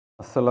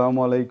আসসালামু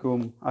আলাইকুম।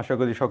 আশা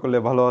করি সকলে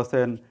ভালো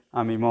আছেন।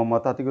 আমি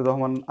মোহাম্মদ আতিকুর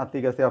রহমান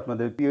আতিক আছি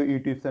আপনাদের প্রিয়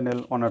ইউটিউব চ্যানেল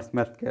অনার্স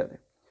ম্যাথ কেয়ারে।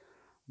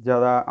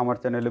 যারা আমার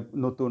চ্যানেলে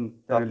নতুন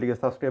চ্যানেলটিকে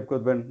সাবস্ক্রাইব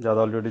করবেন, যারা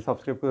অলরেডি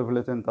সাবস্ক্রাইব করে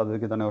ফেলেছেন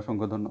তাদেরকে জানাই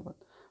অসংখ্য ধন্যবাদ।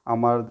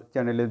 আমার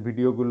চ্যানেলের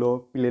ভিডিওগুলো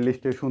প্লে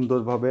লিস্টে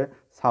সুন্দরভাবে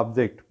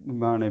সাবজেক্ট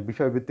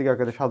বিষয়ভিত্তিক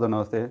আকারে সাজানো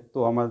আছে। তো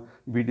আমার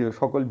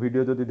সকল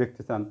ভিডিও যদি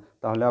দেখতে চান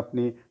তাহলে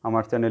আপনি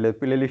আমার চ্যানেলের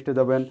প্লে লিস্টে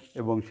যাবেন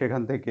এবং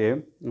সেখান থেকে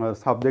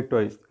সাবজেক্ট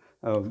ওয়াইজ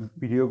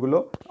ভিডিওগুলো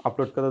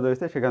আপলোড করা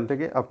রয়েছে। সেখান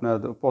থেকে আপনার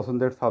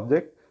পছন্দের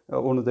সাবজেক্ট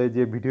অনুযায়ী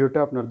যে ভিডিওটা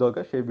আপনার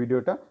দরকার সেই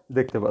ভিডিওটা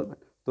দেখতে পারবেন।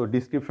 তো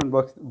ডিসক্রিপশন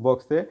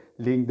বক্সে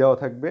লিঙ্ক দেওয়া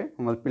থাকবে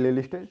আমার প্লে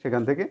লিস্টে,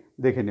 সেখান থেকে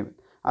দেখে নেবেন।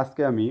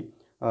 আজকে আমি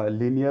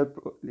লিনিয়ার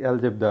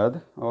অ্যালজেব্রার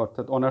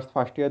অর্থাৎ অনার্স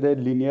ফার্স্ট ইয়ারের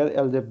লিনিয়ার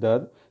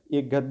অ্যালজেব্রার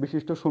একঘাত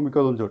বিশিষ্ট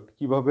সমীকরণ জোট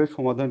কীভাবে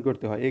সমাধান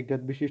করতে হয়,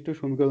 একঘাত বিশিষ্ট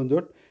সমীকরণ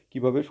জোট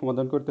কীভাবে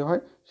সমাধান করতে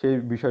হয় সেই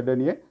বিষয়টা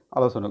নিয়ে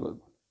আলোচনা করব।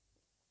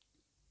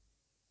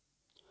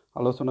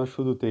 আলোচনার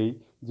শুরুতেই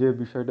যে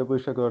বিষয়টা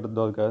পরিষ্কার করার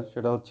দরকার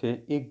সেটা হচ্ছে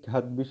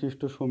একঘাত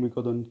বিশিষ্ট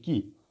সমীকরণ কী।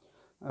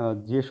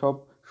 যেসব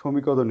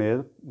সমীকরণের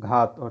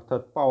ঘাত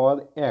অর্থাৎ পাওয়ার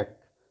 1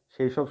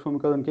 সেই সব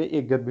সমীকরণকে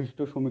একঘাত বিশিষ্ট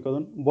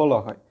সমীকরণ বলা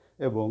হয়।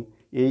 এবং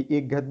এই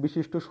একঘাত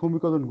বিশিষ্ট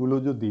সমীকরণগুলো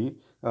যদি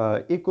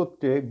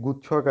একত্রে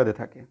গুচ্ছ আকারে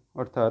থাকে,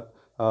 অর্থাৎ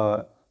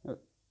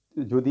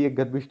যদি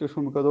একঘাত বিশিষ্ট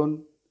সমীকরণ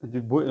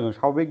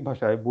স্বাভাবিক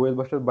ভাষায় বইয়ের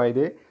ভাষার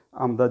বাইরে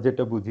আমরা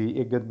যেটা বুঝি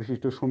একঘাত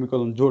বিশিষ্ট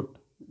সমীকরণ জোট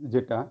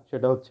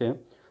সেটা হচ্ছে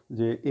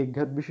যে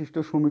একঘাত বিশিষ্ট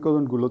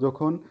সমীকরণগুলো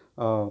যখন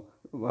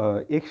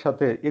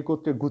একসাথে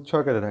একত্রে গুচ্ছ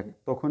আকারে থাকে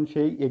তখন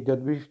সেই একঘাত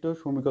বিশিষ্ট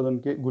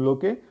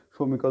গুলোকে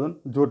সমীকরণ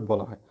জোট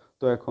বলা হয়।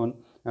 তো এখন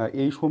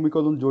এই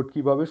সমীকরণ জোট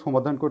কীভাবে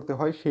সমাধান করতে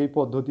হয় সেই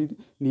পদ্ধতি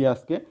নিয়ে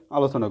আজকে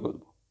আলোচনা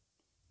করব।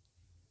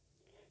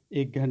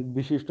 একঘাত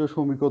বিশিষ্ট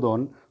সমীকরণ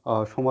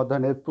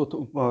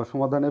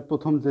সমাধানের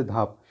প্রথম যে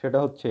ধাপ সেটা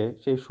হচ্ছে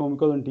সেই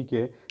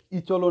সমীকরণটিকে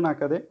ইচলন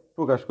আকারে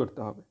প্রকাশ করতে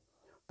হবে।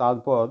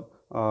 তারপর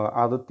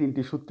আরও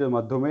 3টি সূত্রের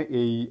মাধ্যমে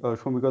এই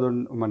সমীকরণ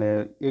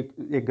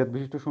একঘাত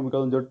বিশিষ্ট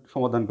সমীকরণ জোট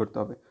সমাধান করতে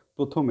হবে।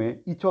 প্রথমে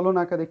ইচলন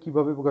আকারে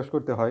কীভাবে প্রকাশ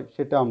করতে হয়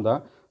সেটা আমরা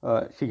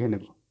শিখে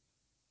নেব।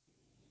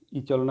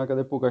 ইচলন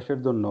আকারে প্রকাশের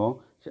জন্য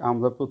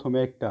আমরা প্রথমে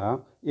একটা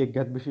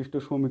একঘাত বিশিষ্ট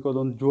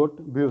সমীকরণ জোট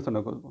বিবেচনা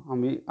করব।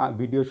 আমি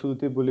ভিডিও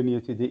শুরুতে বলে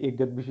নিয়েছি যে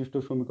একঘাত বিশিষ্ট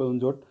সমীকরণ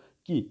জোট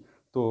কি।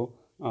 তো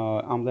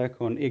আমরা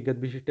এখন একঘাত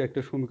বিশিষ্ট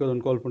একটা সমীকরণ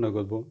কল্পনা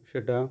করব।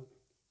 সেটা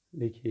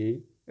লিখি,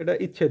 এটা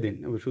ইচ্ছাধীন,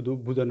 শুধু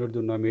বোঝানোর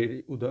জন্য আমি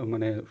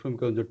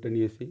সমীকরণ জোটটা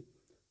নিয়েছি।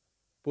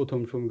 প্রথম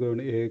সমীকরণ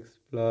x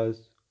plus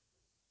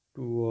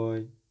 2y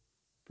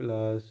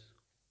plus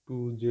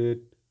 2z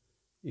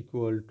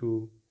equal to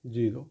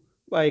 0,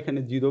 বা এখানে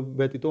 0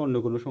 ব্যতীত অন্য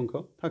কোনো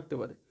সংখ্যাও থাকতে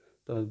পারে।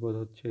 তারপর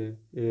হচ্ছে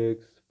x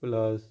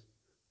plus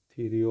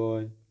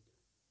 3y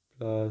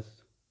plus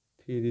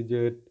 3z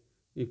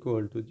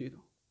equal to 0।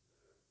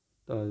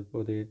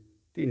 তারপরে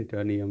 3টা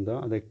নিয়ে আমরা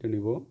আরেকটা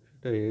নিব,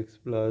 সেটা x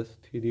plus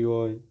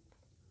 3y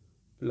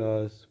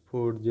plus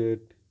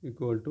 4z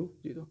equal to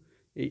 0।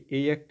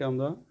 এই একটা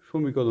আমরা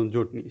সমীকরণ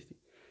জোট নিয়েছি।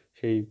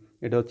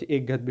 এটা হচ্ছে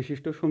একঘাত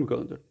বিশিষ্ট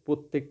সমীকরণ জোট।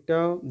 প্রত্যেকটা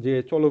যে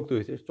চলক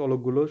রয়েছে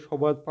চলকগুলো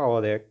সবার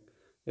পাওয়ার 1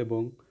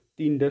 এবং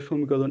 3টা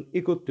সমীকরণ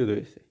একত্রে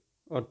রয়েছে,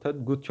 অর্থাৎ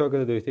গুচ্ছ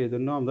আকারে রয়েছে। এই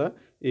জন্য আমরা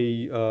এই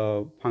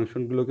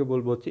ফাংশনগুলোকে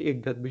বলবো হচ্ছে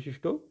একঘাত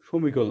বিশিষ্ট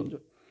সমীকরণ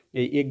জোট।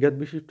 এই একঘাত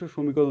বিশিষ্ট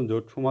সমীকরণ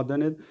জোট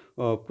সমাধানের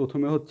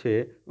প্রথমে হচ্ছে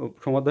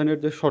সমাধানের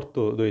যে শর্ত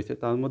রয়েছে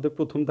তার মধ্যে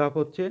প্রথম ধাপ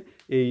হচ্ছে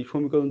এই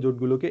সমীকরণ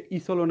জোটগুলোকে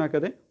ইচলন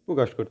আকারে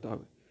প্রকাশ করতে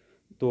হবে।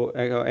 তো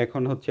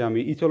এখন হচ্ছে আমি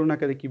ইচলন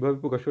আকারে কীভাবে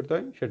প্রকাশ করতে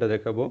হয় সেটা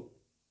দেখাবো।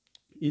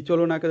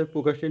 ইচলন আকারে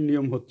প্রকাশের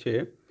নিয়ম হচ্ছে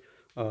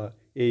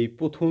এই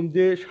প্রথম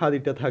যে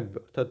সারিটা থাকবে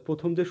অর্থাৎ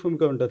প্রথম যে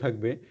সমীকরণটা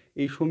থাকবে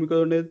এই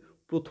সমীকরণের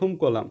প্রথম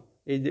কলাম,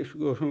 এই যে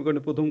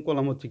সমীকরণের প্রথম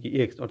কলাম হচ্ছে কি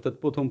এক্স, অর্থাৎ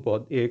প্রথম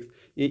পদ এক্স।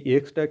 এই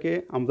এক্সটাকে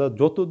আমরা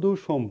যতদূর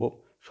সম্ভব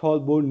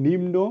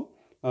সর্বনিম্ন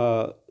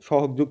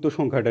সহগযুক্ত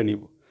সংখ্যাটা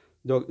নিব।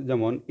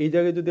 যেমন এই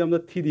জায়গায় যদি আমরা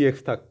 3x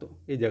থাকতো,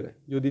 এই জায়গায়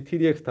যদি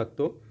 3x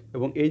থাকতো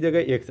এবং এই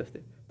জায়গায় এক্স আসে,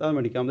 তার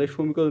মানে কি আমরা এই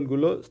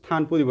সমীকরণগুলো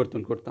স্থান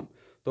পরিবর্তন করতাম।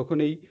 তখন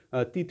এই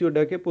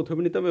তৃতীয়টাকে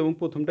প্রথমে নিতাম এবং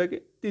প্রথমটাকে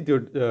তৃতীয়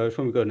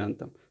সমীকরণে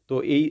আনতাম। তো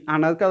এই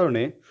আনার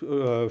কারণে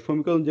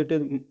সমীকরণ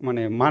যেটার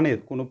মানের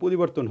কোনো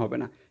পরিবর্তন হবে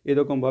না।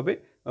 এরকমভাবে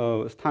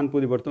স্থান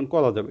পরিবর্তন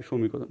করা যাবে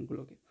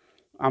সমীকরণগুলোকে।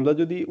 আমরা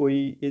যদি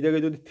এই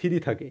জায়গায় যদি 3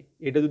 থাকে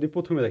এটা যদি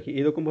প্রথমে রাখি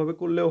এরকমভাবে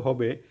করলেও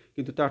হবে,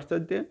 কিন্তু তার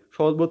চাইতে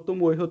সর্বোত্তম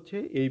ওয়ে হচ্ছে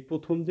এই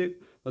প্রথম যে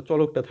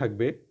চলকটা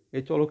থাকবে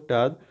এই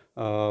চলকটার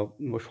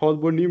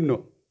সর্বনিম্ন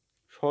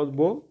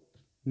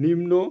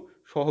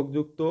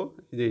সহগযুক্ত,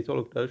 যে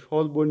চলকটার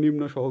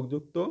সর্বনিম্ন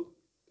সহগযুক্ত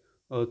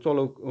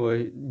চলক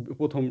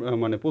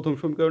প্রথম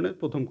সমীকরণের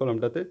প্রথম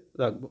কলামটাতে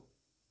রাখবো,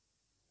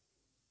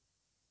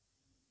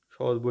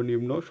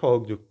 সর্বনিম্ন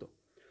সহগযুক্ত।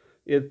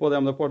 এরপরে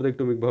আমরা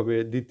পর্যায়ক্রমিকভাবে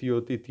দ্বিতীয়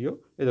তৃতীয়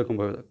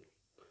এরকমভাবে রাখবো।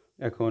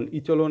 এখন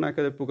ইচলন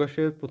আকারে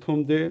প্রকাশের প্রথম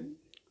যে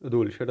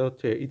রুল সেটা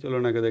হচ্ছে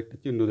ইচলন আকারে একটা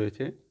চিহ্ন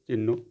রয়েছে,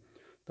 চিহ্ন।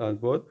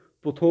 তারপর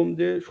প্রথম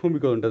যে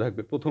সমীকরণটা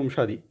থাকবে প্রথম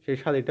সারি, সেই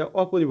সারিটা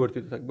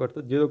অপরিবর্তিত থাকবে,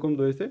 অর্থাৎ যেরকম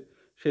রয়েছে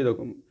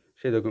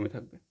সেরকমই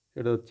থাকবে।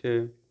 সেটা হচ্ছে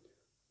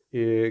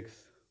x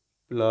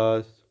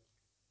plus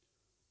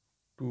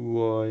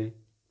 2y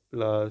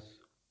plus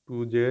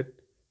 2z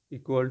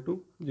equal to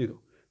 0।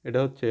 এটা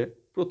হচ্ছে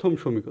প্রথম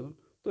সমীকরণ।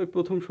 তো এই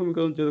প্রথম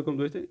সমীকরণ যেরকম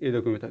রয়েছে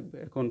এরকমই থাকবে।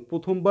 এখন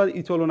প্রথমবার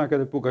ইচলন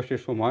আকারে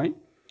প্রকাশের সময়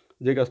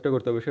যে কাজটা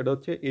করতে হবে সেটা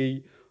হচ্ছে এই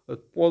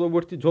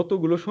পরবর্তী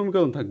যতগুলো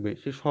সমীকরণ থাকবে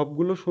সে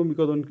সবগুলো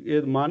সমীকরণ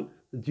এর মান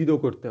 0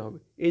 করতে হবে।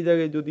 এই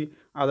জায়গায় যদি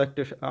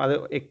আর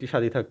একটি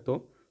সারি থাকতো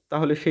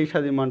তাহলে সেই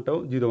সারির মানটাও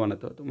 0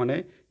 বানাতে হতো। মানে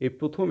এই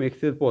প্রথম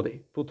এক্সের পরে,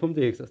 প্রথম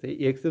যে এক্স আছে এই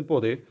এক্সের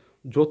পরে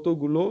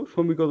যতগুলো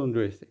সমীকরণ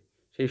রয়েছে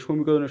সেই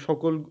সমীকরণের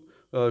সকল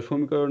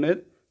সমীকরণের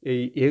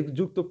এই এক্স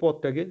যুক্ত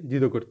পদটাকে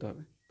 0 করতে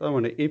হবে। তার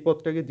মানে এই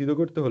পদটাকে 0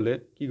 করতে হলে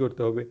কি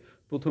করতে হবে,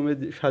 প্রথমে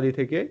সারি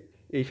থেকে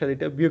এই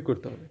সারিটা বিয়োগ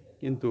করতে হবে।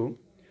 কিন্তু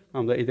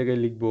আমরা এই জায়গায়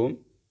লিখব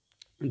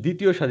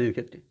দ্বিতীয় সারির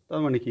ক্ষেত্রে,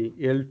 তার মানে কি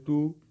L2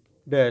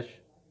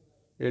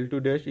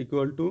 ড্যাশ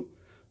ইকুয়াল টু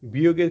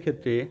বিয়োগের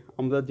ক্ষেত্রে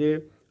আমরা যে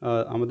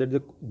আমাদের যে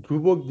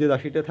ধ্রুবক যে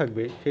রাশিটা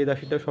থাকবে সেই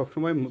রাশিটা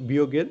সবসময়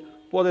বিয়োগের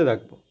পরে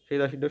রাখবো, সেই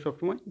রাশিটা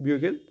সবসময়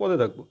বিয়োগের পরে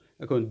রাখবো।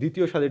 এখন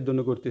দ্বিতীয় সারির জন্য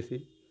করতেছি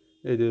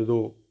এই যে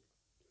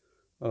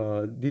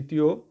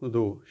দ্বিতীয়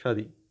রো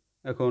সারি।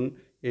 এখন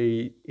এই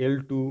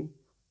L2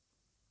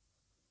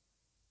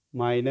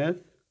 মাইনাস,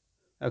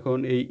 এখন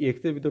এই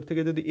এক্সের ভিতর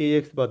থেকে যদি এই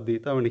এক্স বাদ দিই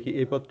তার মানে কি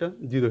এই পদটা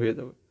 0 হয়ে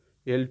যাবে।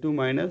 L2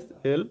 minus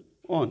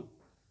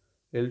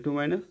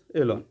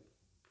L1।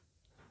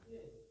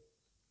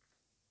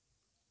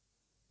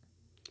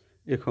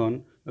 এখন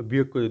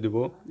বিয়োগ করে দেব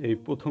এই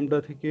প্রথমটা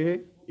থেকে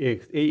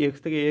এক্স, এই এক্স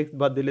থেকে এক্স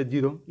বাদ দিলে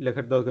 0,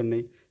 লেখার দরকার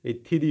নেই। এই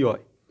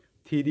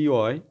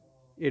 3y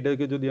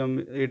এটাকে যদি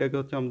এটাকে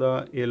হচ্ছে আমরা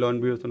L1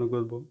 বিবেচনা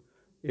করব,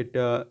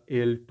 এটা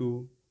L2,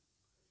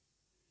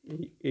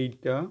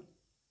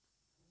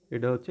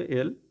 এটা হচ্ছে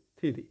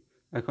L3।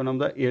 এখন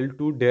আমরা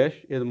L2 ড্যাশ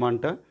এর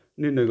মানটা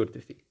নির্ণয়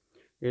করতেছি,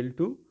 L2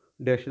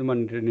 ড্যাশের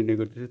মানটা নির্ণয়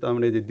করতেছি। তার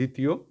মানে যে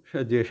দ্বিতীয়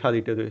যে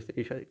সারিটা রয়েছে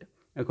এই সারিটা।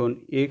 এখন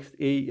এক্স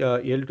এই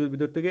L2-র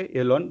ভিতর থেকে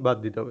L1 বাদ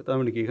দিতে হবে, তার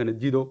মানে কি এখানে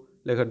 0,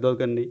 লেখার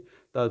দরকার নেই।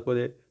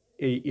 তারপরে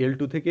এই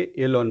L2 থেকে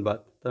L1 বাদ,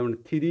 তার মানে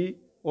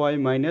 3y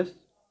মাইনাস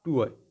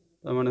 2y,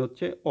 তার মানে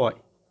হচ্ছে y।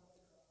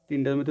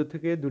 তিনটার মধ্যে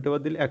থেকে দুটো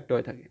বাদ দিলে একটা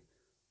y থাকে।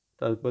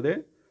 তারপরে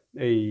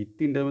এই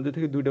তিনটার মধ্যে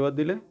থেকে দুটো বাদ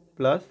দিলে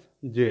প্লাস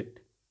জেড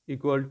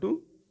ইকুয়াল টু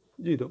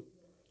 0।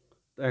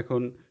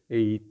 এখন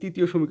এই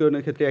তৃতীয়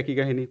সমীকরণের ক্ষেত্রে একই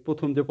কাহিনী,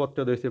 প্রথম যে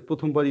পদটা রয়েছে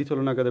প্রথমবার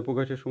ইচলন আকারে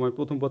প্রকাশের সময়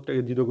প্রথম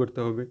পদটাকে 0 করতে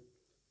হবে,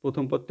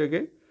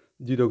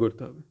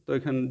 তো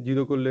এখানে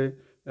 0 করলে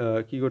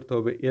কি করতে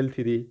হবে, L3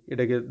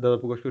 এটাকে দ্বারা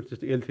প্রকাশ করতে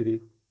L3,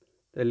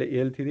 তাহলে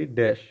L3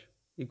 dash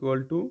equal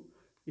to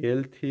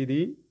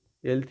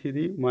L3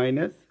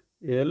 minus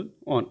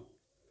L1,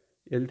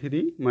 L3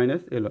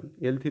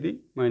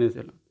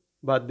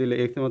 বাদ দিলে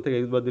এক্স এর থেকে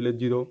এক্স বাদ দিলে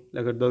 0,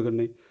 লেখার দরকার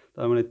নেই।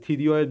 তার মানে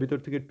 3y এর ভিতর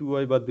থেকে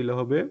 2y বাদ দিলে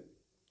হবে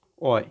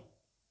y,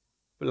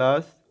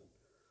 প্লাস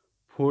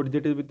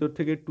 4z এর ভিতর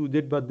থেকে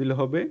 2z বাদ দিলে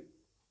হবে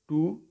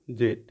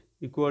 2z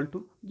ইকুয়াল টু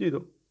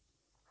 0।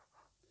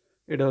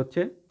 এটা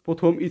হচ্ছে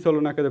প্রথম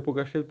ইচলন আকারে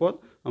প্রকাশের পর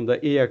আমরা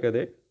এই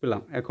আকারে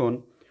পেলাম। এখন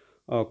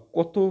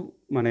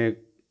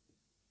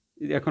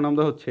এখন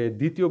আমরা হচ্ছে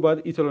দ্বিতীয়বার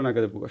ইচলন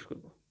আকারে প্রকাশ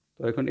করব।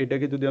 তো এখন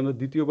এটাকে যদি আমরা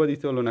দ্বিতীয়বার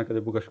ইচলন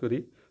আকারে প্রকাশ করি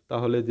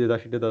তাহলে যে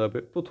রাশিটা দাঁড়াবে,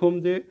 প্রথম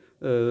যে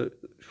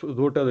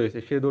রোটা রয়েছে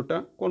সে রোটা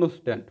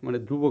কনস্ট্যান্ট মানে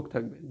ধ্রুবক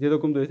থাকবে,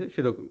 যেরকম রয়েছে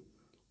সেরকম,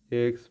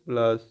 x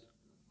plus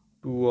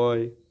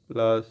 2y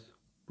plus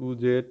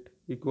 2z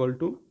equal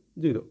to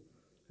 0।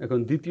 এখন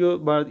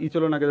দ্বিতীয়বার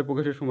ইচলন আকারে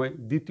প্রকাশের সময়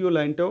দ্বিতীয়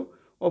লাইনটাও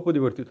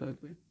অপরিবর্তিত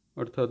থাকবে,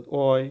 অর্থাৎ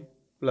y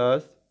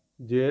plus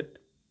Z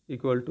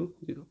equal to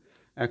 0।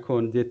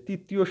 এখন যে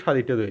তৃতীয়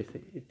সারিটা রয়েছে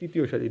এই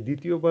তৃতীয় সারি,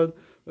 দ্বিতীয়বার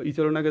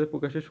ইচলন আকারে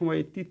প্রকাশের সময়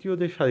এই তৃতীয়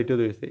যে সারিটা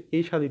রয়েছে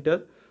এই সারিটার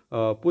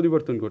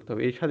পরিবর্তন করতে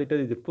হবে। এই সারিটার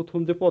যে প্রথম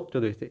যে পদটা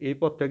রয়েছে এই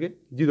পদটাকে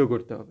 0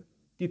 করতে হবে।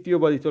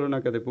 তৃতীয়বার ইচলন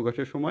আকারে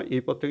প্রকাশের সময়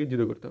এই পদটাকে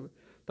 0 করতে হবে।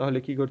 তাহলে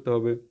কি করতে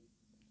হবে,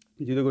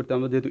 0 করতে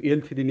আমরা যেহেতু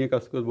L3 নিয়ে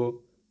কাজ করব,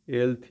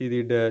 L3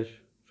 ড্যাশ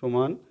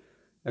সমান,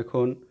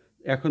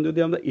 এখন যদি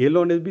আমরা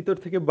L1 এর ভিতর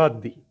থেকে বাদ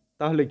দিই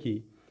তাহলে কি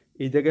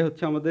এই জায়গায়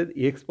হচ্ছে আমাদের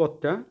এক্স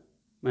পদটা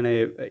মানে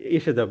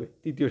এসে যাবে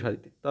তৃতীয়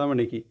সারিতে, তার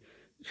মানে কি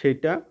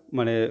সেইটা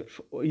মানে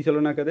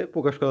ইচলন আকারে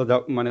প্রকাশ করা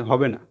মানে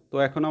হবে না। তো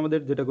এখন আমাদের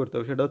যেটা করতে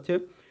হবে সেটা হচ্ছে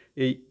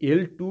এই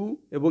L2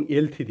 এবং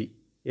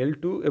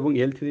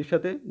L3-র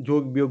সাথে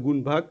যোগ বিয়োগ গুণ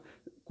ভাগ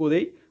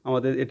করেই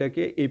আমাদের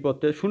এটাকে এই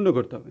পদটা শূন্য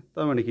করতে হবে।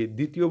 তার মানে কি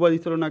দ্বিতীয়বার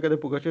ইচলন আকারে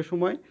প্রকাশের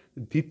সময়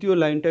দ্বিতীয়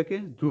লাইনটাকে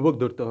ধ্রুবক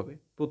ধরতে হবে।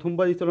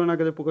 প্রথমবার ইচলন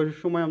আকারে প্রকাশের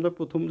সময় আমরা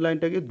প্রথম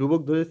লাইনটাকে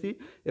ধ্রুবক ধরেছি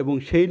এবং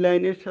সেই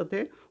লাইনের সাথে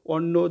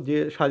অন্য যে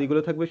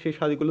সারিগুলো থাকবে সেই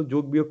সারিগুলো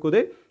যোগ বিয়োগ করে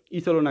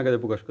ইচলন আকারে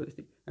প্রকাশ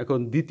করেছি। এখন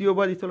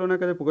দ্বিতীয়বার ইচলন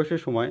আকারে প্রকাশের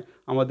সময়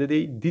আমাদের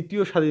এই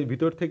দ্বিতীয় সারির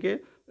ভিতর থেকে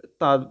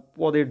তার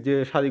পরের যে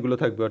সারিগুলো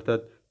থাকবে, অর্থাৎ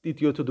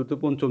তৃতীয় চতুর্থ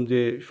পঞ্চম যে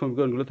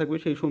সমীকরণগুলো থাকবে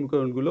সেই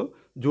সমীকরণগুলো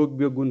যোগ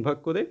বিয়োগ গুণ ভাগ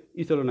করে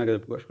ইচলন আকারে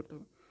প্রকাশ করতে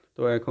হবে।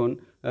 তো এখন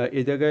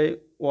এই জায়গায়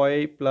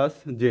y plus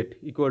Z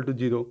equal to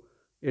 0,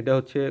 এটা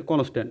হচ্ছে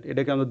কনস্ট্যান্ট,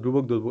 এটাকে আমরা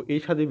ধ্রুবক ধরবো। এই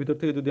সারির ভিতর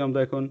থেকে যদি আমরা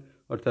এখন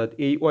অর্থাৎ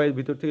এই y এর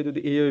ভিতর থেকে যদি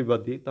এই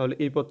বাদ দিই তাহলে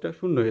এই পদটা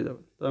শূন্য হয়ে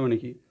যাবে। তার মানে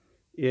কি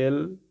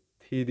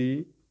L3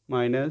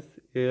 মাইনাস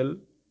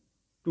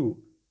L2,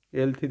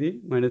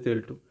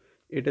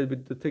 এটার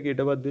ভিতর থেকে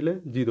এটা বাদ দিলে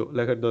 0,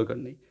 লেখার দরকার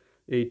নেই।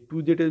 এই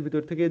 2z এর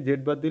ভিতর থেকে z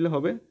বাদ দিলে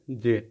হবে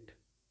z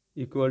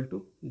ইকুয়াল টু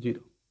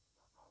 0।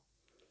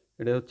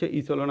 এটা হচ্ছে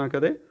ইচলন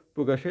আকারে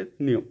প্রকাশের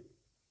নিয়ম।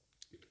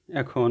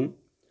 এখন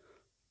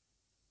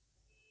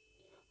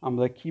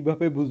আমরা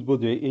কিভাবে বুঝবো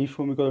যে এই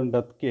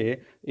সমীকরণটাকে,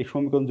 এই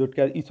সমীকরণ জোটকে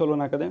আর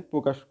ইচলন আকারে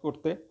প্রকাশ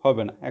করতে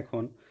হবে না?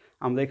 এখন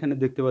আমরা এখানে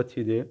দেখতে পাচ্ছি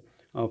যে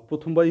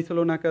প্রথমবার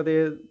ইচলন আকারে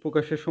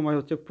প্রকাশের সময়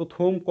হচ্ছে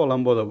প্রথম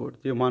কলাম বরাবর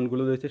যে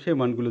মানগুলো রয়েছে সেই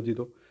মানগুলো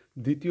 0।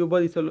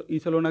 দ্বিতীয়বার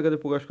ইচলন আকারে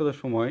প্রকাশ করার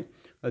সময়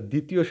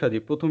দ্বিতীয় সারি,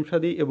 প্রথম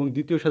সারি এবং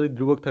দ্বিতীয় সারির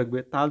ধ্রুবক থাকবে,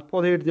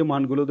 তারপরের যে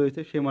মানগুলো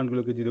রয়েছে সেই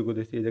মানগুলোকে 0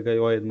 করেছি, এই জায়গায়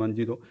এর মান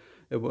 0।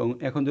 এবং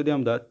এখন যদি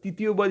আমরা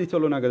তৃতীয়বার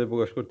ইচলন আকারে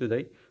প্রকাশ করতে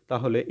যাই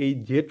তাহলে এই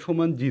z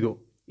সমান 0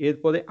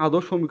 এরপরে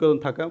আদর্শ সমীকরণ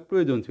থাকা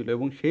প্রয়োজন ছিল,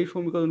 এবং সেই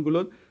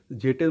সমীকরণগুলোর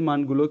জেটের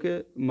মানগুলোকে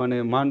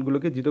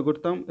 0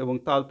 করতাম এবং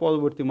তার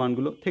পরবর্তী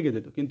মানগুলো থেকে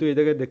যেত। কিন্তু এই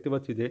জায়গায় দেখতে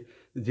পাচ্ছি যে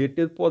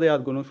জেটের পরে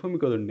আর কোনো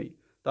সমীকরণ নেই,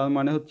 তার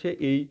মানে হচ্ছে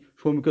এই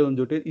সমীকরণ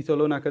জোটের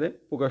ইচলন আকারে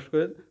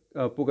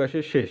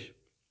প্রকাশের শেষ।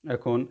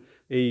 এখন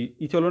এই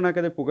ইচলন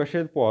আকারে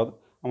প্রকাশের পর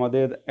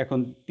আমাদের এখন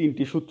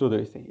 3টি সূত্র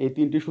রয়েছে। এই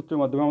 3টি সূত্রের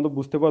মাধ্যমে আমরা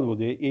বুঝতে পারবো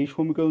যে এই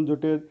সমীকরণ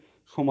জোটের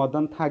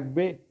সমাধান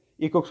থাকবে,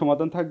 একক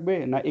সমাধান থাকবে,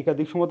 না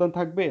একাধিক সমাধান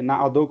থাকবে, না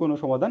আদৌ কোনো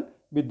সমাধান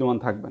বিদ্যমান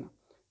থাকবে না।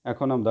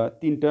 এখন আমরা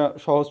 3টা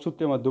সহজ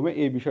সূত্রের মাধ্যমে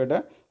এই বিষয়টা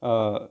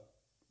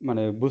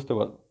বুঝতে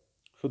পারব।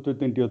 সূত্র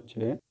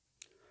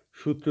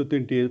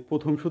 3টির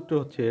প্রথম সূত্র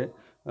হচ্ছে,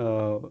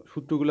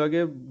 সূত্রগুলো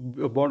আগে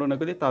বর্ণনা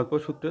করি তারপর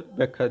সূত্রের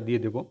ব্যাখ্যা দিয়ে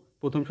দেব।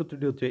 প্রথম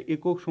সূত্রটি হচ্ছে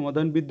একক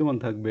সমাধান বিদ্যমান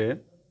থাকবে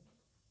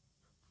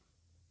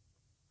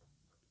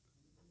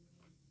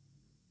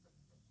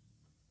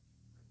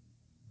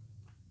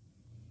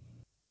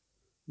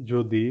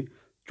যদি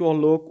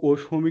চলক ও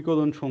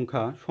সমীকরণ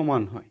সংখ্যা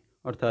সমান হয়।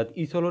 অর্থাৎ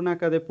ইচলন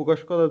আকারে প্রকাশ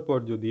করার পর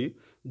যদি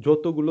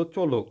যতগুলো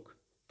চলক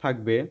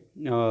থাকবে,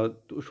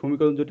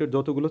 সমীকরণ জোটের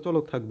যতগুলো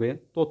চলক থাকবে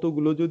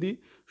ততগুলো যদি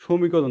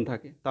সমীকরণ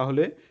থাকে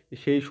তাহলে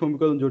সেই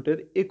সমীকরণ জোটের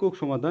একক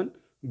সমাধান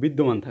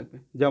বিদ্যমান থাকবে।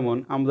 যেমন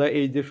আমরা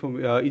এই যে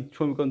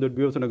সমীকরণ জোট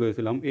বিবেচনা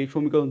করেছিলাম, এই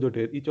সমীকরণ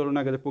জোটের ইচলন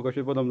আকারে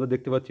প্রকাশের পর আমরা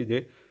দেখতে পাচ্ছি যে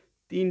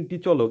 3টি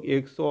চলক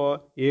এক্স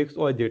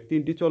ওয়াই জেড,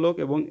 3টি চলক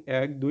এবং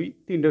 1 2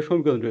 3টা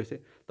সমীকরণ রয়েছে।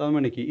 তার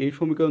মানে কি এই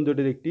সমীকরণ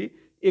জোটের একটি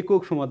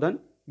একক সমাধান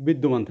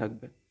বিদ্যমান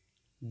থাকবে।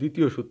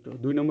 দ্বিতীয় সূত্র,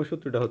 2 নম্বর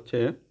সূত্রটা হচ্ছে,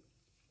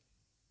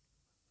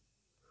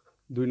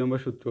 2 নম্বর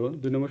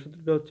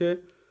সূত্রটা হচ্ছে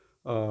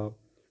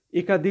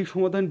একাধিক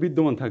সমাধান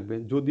বিদ্যমান থাকবে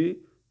যদি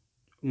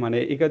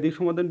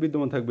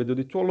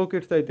যদি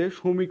চলকের চাইতে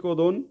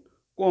সমীকরণ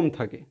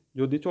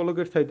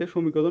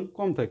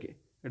কম থাকে।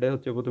 এটা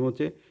হচ্ছে প্রথম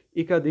হচ্ছে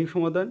একাধিক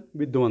সমাধান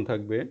বিদ্যমান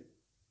থাকবে।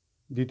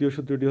 দ্বিতীয়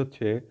সূত্রটি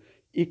হচ্ছে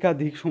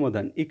একাধিক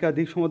সমাধান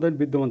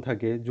বিদ্যমান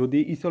থাকে যদি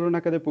ইচলন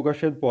আকারে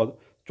প্রকাশের পর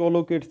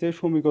চলকের চেয়ে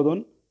সমীকরণ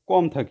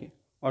কম থাকে।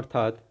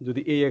 অর্থাৎ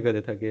যদি এই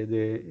আকারে থাকে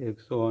যে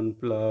x1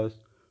 plus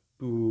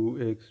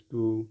 2x2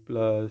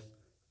 plus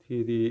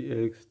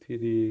 3x3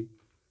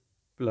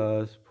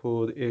 plus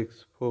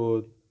 4x4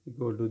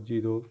 equal to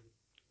 0,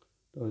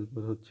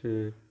 তারপর হচ্ছে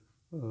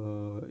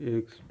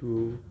x2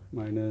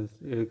 minus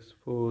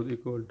x4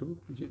 equal to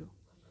 0।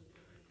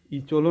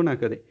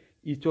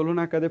 ইচলন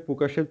আকারে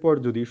প্রকাশের পর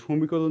যদি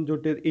সমীকরণ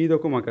জোটের এই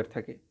রকম আকার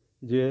থাকে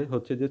যে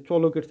হচ্ছে যে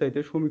চলকের চাইতে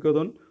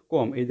সমীকরণ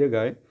কম, এই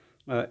জায়গায়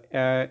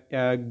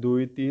 1 2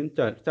 3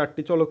 4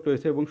 4টি চলক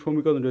রয়েছে এবং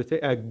সমীকরণ রয়েছে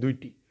 1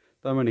 2টি।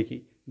 তার মানে কি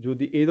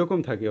যদি এইরকম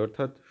থাকে,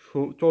 অর্থাৎ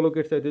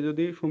চলকের চাইতে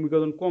যদি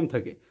সমীকরণ কম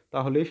থাকে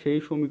তাহলে সেই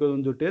সমীকরণ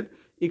জোটের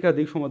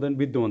একাধিক সমাধান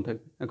বিদ্যমান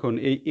থাকবে। এখন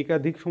এই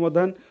একাধিক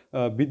সমাধান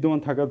বিদ্যমান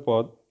থাকার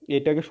পর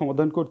এটাকে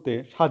সমাধান করতে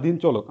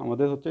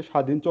আমাদের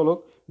স্বাধীন চলক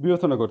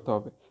বিবেচনা করতে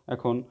হবে।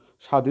 এখন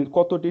স্বাধীন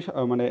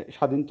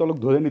চলক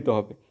ধরে নিতে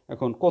হবে।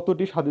 এখন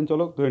কতটি স্বাধীন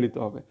চলক ধরে নিতে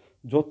হবে?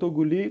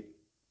 যতগুলি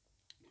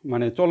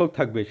চলক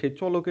থাকবে সেই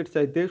চলকের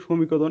চাইতে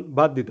সমীকরণ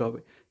বাদ দিতে হবে।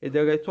 এই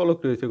জায়গায় চলক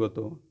রয়েছে কত?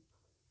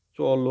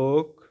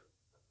 চলক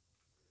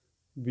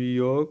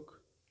বিয়োগ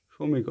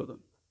সমীকরণ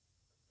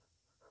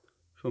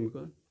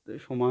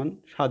সমান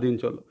স্বাধীন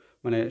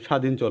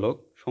চলক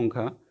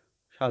সংখ্যা,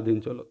 স্বাধীন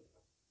চলক।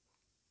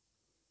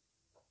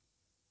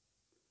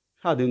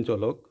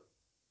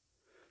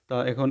 তা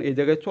এখন এই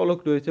জায়গায় চলক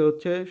রয়েছে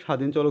হচ্ছে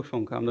স্বাধীন চলক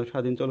সংখ্যা। আমরা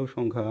স্বাধীন চলক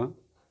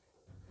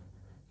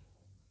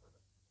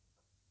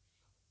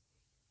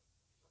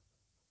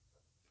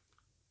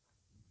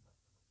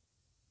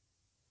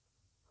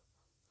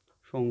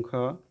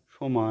সংখ্যা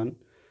সমান,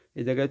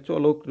 এই জায়গায়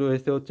চলক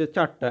রয়েছে হচ্ছে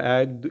 4টা,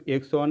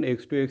 x1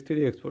 x2 x3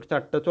 x4,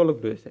 4টা চলক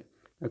রয়েছে।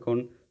 এখন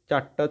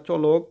 4টা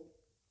চলক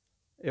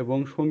এবং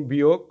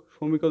বিয়োগ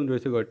সমীকরণ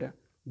রয়েছে কয়টা?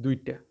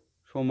 2টা,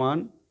 সমান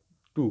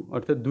 2,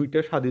 অর্থাৎ 2টা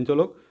স্বাধীন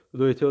চলক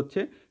রয়েছে হচ্ছে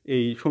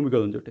এই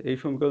সমীকরণ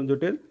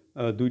জোটের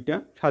 2টা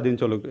স্বাধীন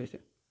চলক রয়েছে।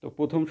 তো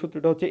প্রথম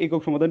সূত্রটা হচ্ছে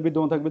একক সমাধান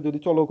বিদ্যমান থাকবে যদি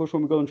চলক ও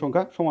সমীকরণ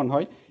সংখ্যা সমান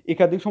হয়।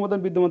 একাধিক সমাধান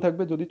বিদ্যমান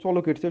থাকবে যদি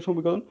চলকের চেয়ে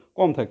সমীকরণ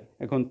কম থাকে।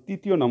 এখন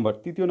তৃতীয়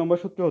নম্বর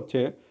সূত্র হচ্ছে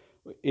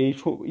এই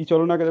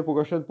ইচলন আকারে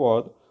প্রকাশের পর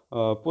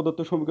প্রদত্ত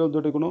সমীকরণ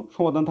জোটের কোনো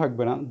সমাধান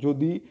থাকবে না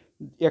যদি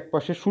এক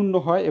পাশে শূন্য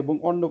হয় এবং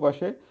অন্য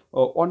পাশে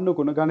অন্য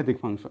কোনো গাণিতিক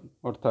ফাংশন।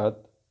 অর্থাৎ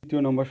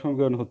তৃতীয় নম্বর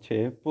সমীকরণ হচ্ছে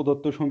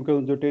প্রদত্ত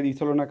সমীকরণ জোটের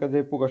ইচলন আকারে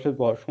প্রকাশের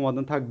পর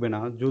সমাধান থাকবে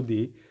না যদি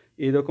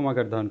এইরকম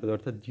আকার ধারণ করে,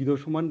 অর্থাৎ 0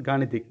 সমান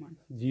গাণিতিক মান,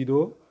 0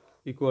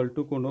 ইকুয়াল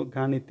টু কোনো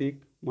গাণিতিক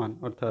মান।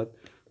 অর্থাৎ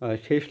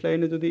শেষ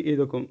লাইনে যদি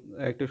এরকম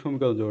একটা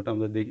সমীকরণ জোট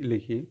আমরা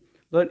লিখি,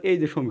 ধরেন এই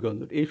যে সমীকরণ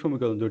জোট, এই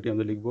সমীকরণ জোটটি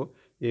আমরা লিখব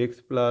x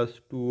plus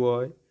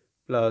 2y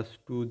plus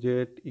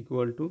 2z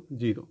equal to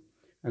 0।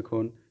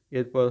 এখন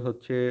এরপর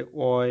হচ্ছে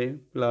y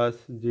plus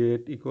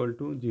Z equal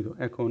to 0।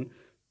 এখন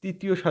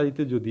তৃতীয়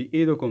সারিতে যদি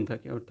এইরকম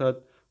থাকে, অর্থাৎ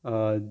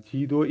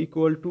 0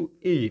 ইকুয়াল টু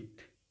 8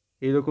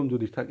 এইরকম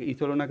যদি থাকে, এই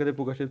চলন আকারে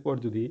প্রকাশের পর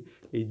যদি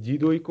এই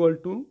 0 ইকুয়াল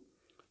টু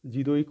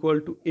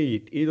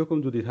 8 এইরকম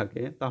যদি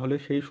থাকে, তাহলে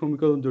সেই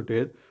সমীকরণ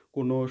জোটের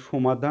কোনো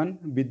সমাধান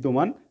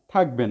বিদ্যমান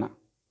থাকবে না।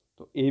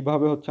 তো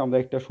এইভাবে হচ্ছে আমরা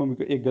একটা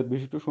একঘাত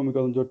বিশিষ্ট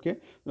সমীকরণ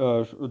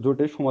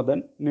জোটের সমাধান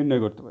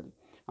নির্ণয় করতে পারি।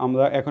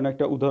 আমরা এখন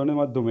একটা উদাহরণের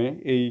মাধ্যমে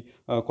এই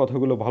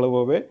কথাগুলো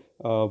ভালোভাবে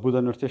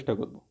বোঝানোর চেষ্টা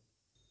করব।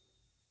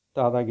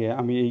 তার আগে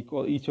আমি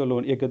এই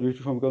চলন একঘাত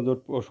বিশিষ্ট সমীকরণ জোট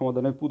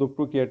সমাধানের পুরো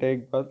প্রক্রিয়াটা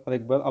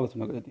আরেকবার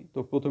আলোচনা করে দিই। তো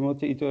প্রথমে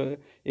হচ্ছে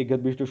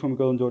একঘাত বিশিষ্ট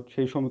সমীকরণ জোট,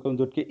 সেই সমীকরণ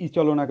জোটকে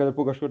চলন আকারে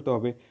প্রকাশ করতে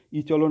হবে।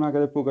 চলন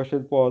আকারে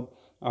প্রকাশের পর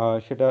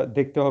সেটা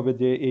দেখতে হবে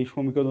যে এই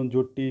সমীকরণ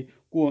জোটটি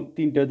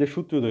তিনটা যে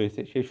সূত্র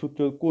রয়েছে, সেই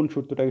কোন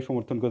সূত্রটাকে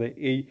সমর্থন করে।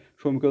 এই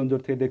সমীকরণ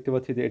জোট থেকে দেখতে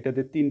পাচ্ছি যে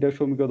এটাতে 3টা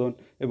সমীকরণ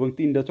এবং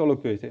 3টা চলক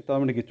রয়েছে, তার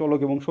মানে কি চলক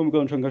এবং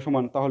সমীকরণ সংখ্যা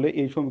সমান, তাহলে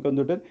এই সমীকরণ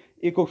জোটের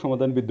একক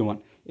সমাধান বিদ্যমান।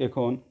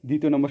 এখন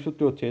দ্বিতীয় নম্বর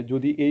সূত্র হচ্ছে,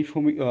 যদি এই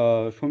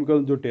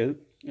সমীকরণ জোটের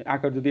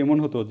আকার যদি এমন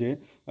হতো যে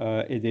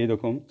এই যে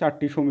এরকম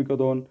 4টি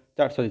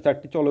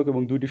চলক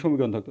এবং 2টি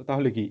সমীকরণ থাকতো,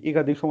 তাহলে কি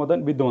একাধিক সমাধান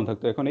বিদ্যমান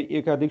থাকতো। এখন এই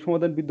একাধিক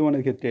সমাধান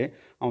বিদ্যমানের ক্ষেত্রে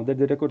আমাদের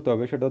যেটা করতে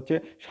হবে সেটা হচ্ছে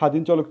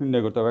স্বাধীন চলক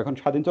নির্ণয় করতে হবে। এখন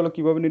স্বাধীন চলক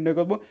কীভাবে নির্ণয়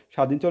করব?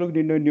 স্বাধীন চলক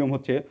নির্ণয়ের নিয়ম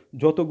হচ্ছে,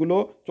 যতগুলো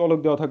চলক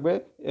দেওয়া থাকবে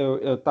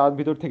তার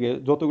ভিতর থেকে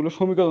যতগুলো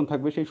সমীকরণ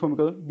থাকবে সেই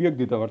সমীকরণ বিয়োগ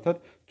দিতে হবে, অর্থাৎ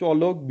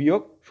চলক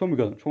বিয়োগ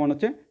সমীকরণ সমান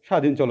হচ্ছে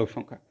স্বাধীন চলক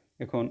সংখ্যা।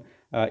 এখন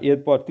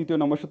এরপর তৃতীয়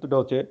নম্বর সূত্রটা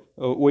হচ্ছে,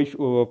 ওই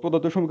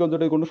প্রদত্ত সমীকরণ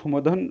জোটের কোনো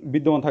সমাধান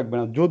বিদ্যমান থাকবে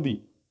না যদি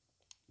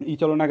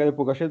চলন আকারে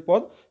প্রকাশের পর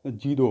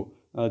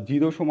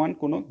 0 সমান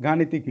কোনো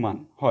গাণিতিক মান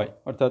হয়,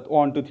 অর্থাৎ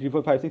 1 2 3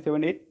 4 5 6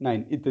 7 8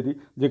 9 ইত্যাদি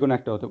যে কোনো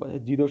একটা হতে পারে।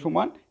 0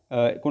 সমান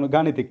কোনো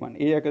গাণিতিক মান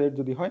এই আকারের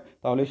যদি হয়,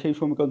 তাহলে সেই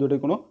সমীকরণ জোটের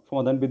কোনো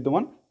সমাধান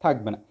বিদ্যমান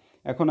থাকবে না।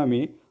 এখন আমি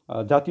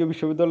জাতীয়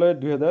বিশ্ববিদ্যালয়ের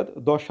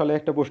 2010 সালে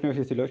একটা প্রশ্ন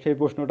এসেছিল, সেই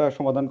প্রশ্নটা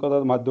সমাধান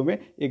করার মাধ্যমে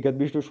একঘাত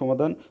বিশিষ্ট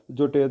সমাধান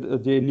জোটের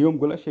যে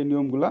নিয়মগুলো, সেই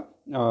নিয়মগুলো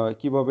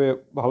কীভাবে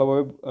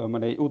ভালোভাবে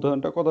মানে এই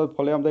উদাহরণটা করার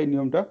ফলে আমরা এই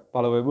নিয়মটা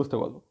ভালোভাবে বুঝতে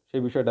পারবো,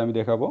 সেই বিষয়টা আমি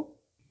দেখাবো।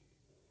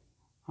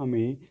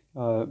 আমি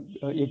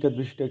একঘাত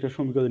বিশিষ্ট একটা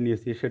সমীকরণ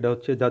নিয়েছি, সেটা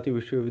হচ্ছে জাতীয়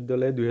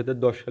বিশ্ববিদ্যালয়ে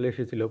 2010 সালে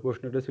এসেছিল।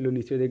 প্রশ্নটা ছিল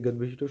নিচের একঘাত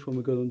বিশিষ্ট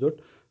সমীকরণ জোট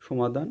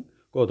সমাধান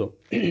কত।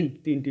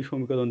 3টি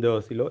সমীকরণ দেওয়া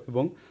ছিল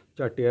এবং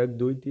 4টি 1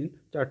 2 3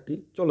 4টি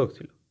চলক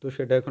ছিল। তো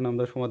সেটা এখন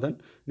আমরা সমাধান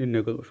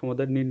নির্ণয় করব।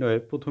 সমাধান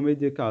নির্ণয়ের প্রথমেই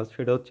যে কাজ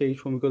সেটা হচ্ছে এই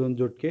সমীকরণ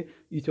জোটকে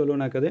চলন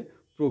আকারে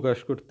প্রকাশ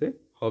করতে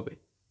হবে।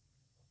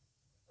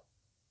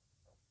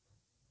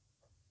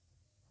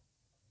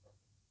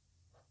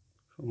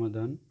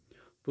 সমাধান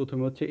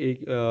প্রথমে হচ্ছে এই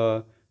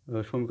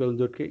সমীকরণ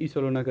জোটকে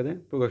চলন আকারে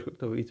প্রকাশ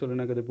করতে হবে। চলন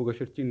আকারে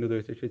প্রকাশের চিহ্ন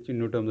রয়েছে, সেই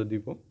চিহ্নটা আমরা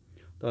দিব।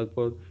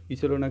 তারপর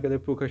চলন আকারে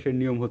প্রকাশের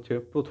নিয়ম হচ্ছে,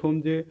 প্রথম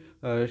যে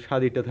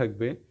সারিটা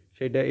থাকবে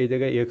সেটা এই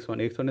জায়গায় x1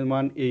 এর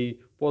মান এই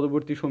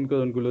পরবর্তী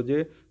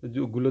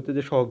সমীকরণগুলোতে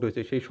যে সহগ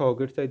রয়েছে সেই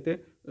সহগের চাইতে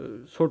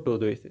ছোট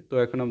রয়েছে। তো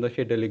এখন আমরা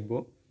সেটা লিখব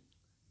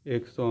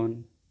x1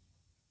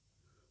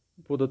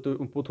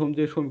 প্রথম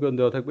যে সমীকরণ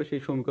দেওয়া থাকবে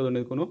সেই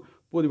সমীকরণের কোনো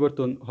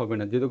পরিবর্তন হবে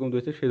না, যেরকম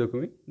রয়েছে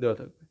সেরকমই দেওয়া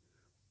থাকবে,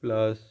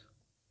 plus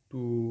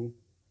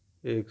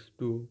 2x2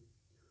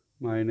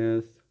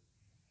 minus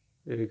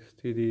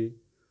x3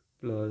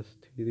 plus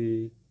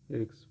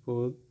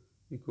 3x4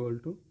 equal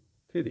to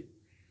 3।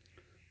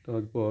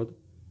 তারপর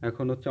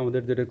এখন হচ্ছে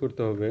আমাদের যেটা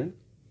করতে হবে,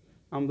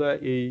 আমরা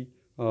এই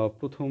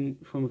প্রথম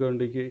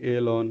সমীকরণটিকে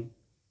L1,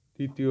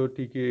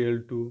 দ্বিতীয়টিকে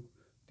L2,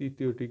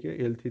 তৃতীয়টিকে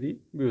L3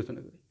 বিবেচনা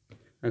করি।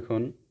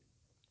 এখন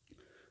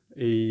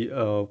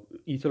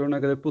এই চলন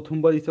আকারে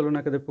প্রথমবার চলন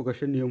আকারে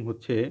প্রকাশের নিয়ম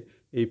হচ্ছে,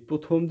 এই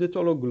প্রথম যে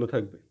চলকগুলো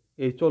থাকবে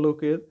এই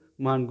চলকের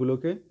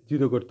মানগুলোকে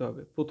 0 করতে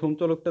হবে। প্রথম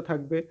চলকটা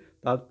থাকবে,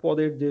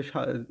 তারপরের যে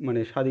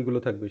সারিগুলো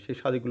থাকবে সেই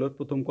সারিগুলোর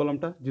প্রথম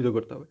কলামটা 0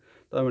 করতে হবে।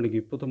 তার মানে কি,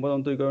 প্রথমবার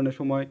অন্তরীকরণের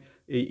সময়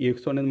এই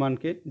x1 এর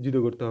মানকে 0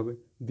 করতে হবে।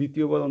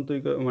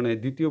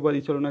 দ্বিতীয়বার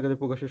চলন আকারে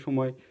প্রকাশের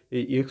সময়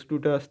এই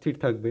x2টা স্থির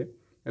থাকবে।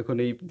 এখন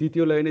এই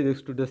দ্বিতীয় লাইনের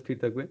x2টা স্থির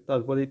থাকবে,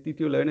 তারপরে এই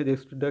তৃতীয় লাইনের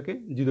x2টাকে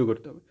 0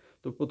 করতে হবে।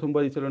 তো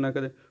প্রথমবার চলন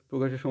আকারে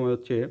প্রকাশের সময়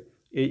হচ্ছে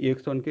এই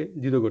x1কে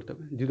 0 করতে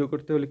হবে। 0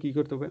 করতে হলে কী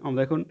করতে হবে,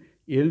 আমরা এখন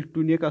L2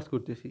 নিয়ে কাজ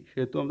করতেছি,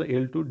 সেহেতু আমরা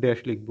L2 ড্যাশ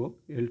লিখব।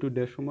 L2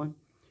 ড্যাশ সমান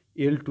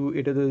L2,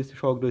 এটা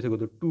সহগ রয়েছে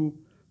কত 2,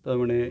 তার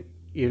মানে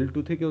L2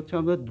 থেকে হচ্ছে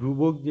আমরা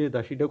ধ্রুবক যে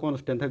রাশিটা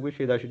কনস্ট্যান্ট থাকবে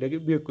সেই রাশিটাকে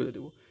বিয়োগ করে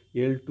দেবো।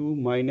 L2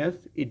 মাইনাস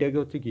এটাকে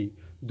হচ্ছে কি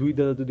 2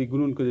 দ্বারা যদি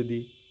গুণন করে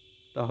দিই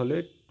তাহলে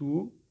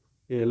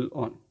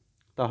 2L1।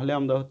 তাহলে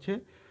আমরা হচ্ছে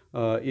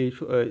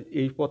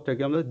এই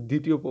পদটাকে আমরা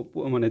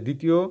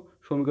দ্বিতীয়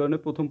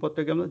সমীকরণের প্রথম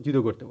পদটাকে আমরা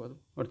 0 করতে পারবো,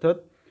 অর্থাৎ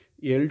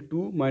L2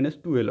 মাইনাস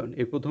 2L1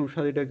 এই প্রথম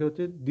সারিটাকে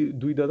হচ্ছে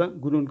 2 দ্বারা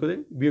গুণন করে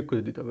বিয়োগ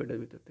করে দিতে হবে এটার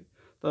ভিতর থেকে।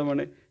 তার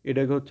মানে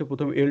এটাকে হচ্ছে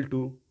প্রথম L2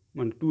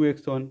 মানে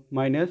 2x1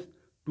 মাইনাস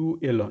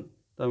 2L1,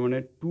 তার মানে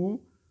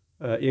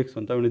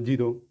x1 তার মানে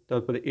 0।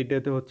 তারপরে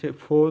এটাতে হচ্ছে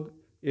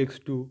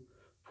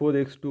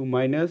 4x2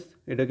 মাইনাস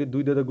এটাকে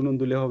 2 দ্বারা গুণন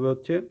দিলে হবে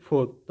হচ্ছে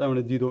 4 তার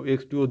মানে 0,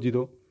 x2 ও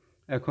 0।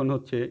 এখন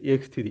হচ্ছে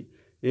x3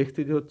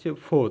 হচ্ছে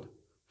 4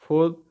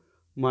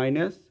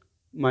 মাইনাস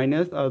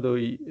মাইনাস আর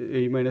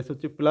এই মাইনাস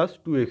হচ্ছে প্লাস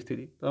 2x3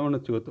 তার মানে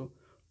হচ্ছে কত,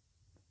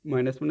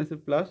 মাইনাস মাইনাসে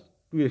প্লাস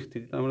 2x3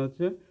 তার মানে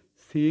হচ্ছে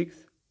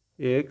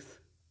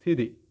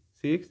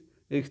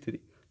 6x3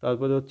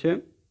 তারপরে হচ্ছে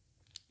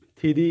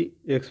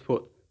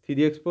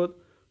 3x4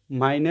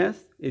 মাইনাস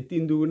এই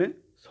 3 দুগুণে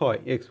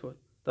 6x4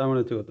 তার মানে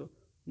হচ্ছে কত,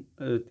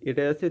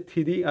 এটা আছে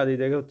 3 আর এই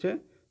জায়গায় হচ্ছে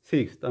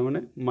 6 তার মানে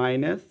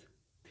মাইনাস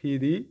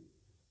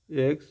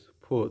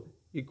 3x4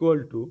 ইকুয়াল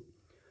টু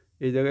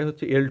এই জায়গায়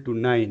হচ্ছে L2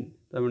 9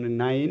 তার মানে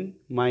 9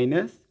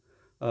 মাইনাস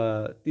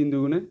 3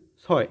 দুগুণে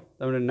 6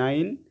 তার মানে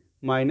 9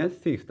 মাইনাস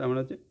 6 তার মানে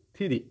হচ্ছে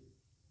 3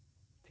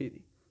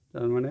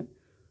 তার মানে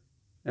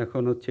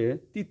এখন হচ্ছে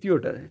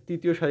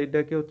তৃতীয়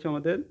সারিটাকে হচ্ছে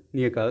আমাদের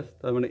নিয়ে কাজ,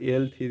 তার মানে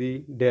L3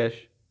 ড্যাশ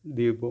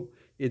দিব।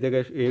 এই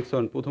জায়গায়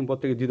x1 প্রথম পদ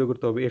থেকে 0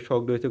 করতে হবে, এর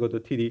শক রয়েছে কত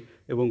 3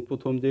 এবং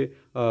প্রথম যে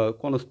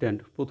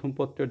প্রথম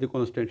পদটার যে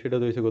কনস্ট্যান্ট সেটা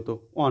রয়েছে কত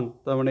 1,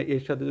 তার মানে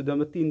এর সাথে যদি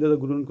আমরা 3 দ্বারা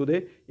গুণন করে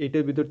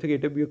এটার ভিতর থেকে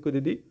এটা বিয়োগ করে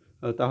দিই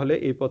তাহলে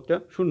এই পদটা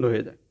শূন্য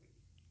হয়ে যায়।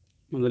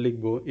 আমরা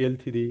লিখব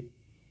L3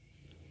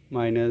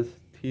 মাইনাস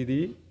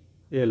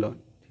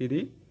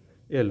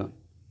 3L1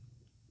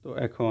 তো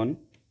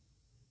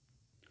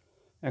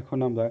এখন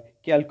আমরা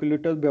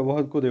ক্যালকুলেটর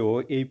ব্যবহার করেও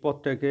এই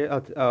পদটাকে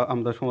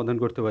আমরা সমাধান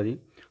করতে পারি।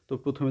 তো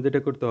প্রথমে যেটা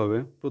করতে হবে,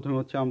 প্রথমে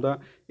হচ্ছে আমরা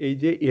এই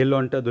যে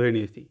L1টা ধরে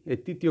নিয়েছি এই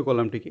তৃতীয়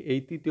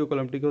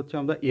কলামটিকে হচ্ছে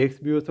আমরা x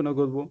বিবেচনা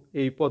করব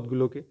এই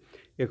পদগুলোকে।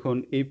 এখন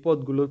এই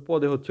পদগুলোর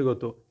পদে হচ্ছে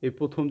কত, এই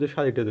প্রথম যে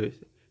সারিটা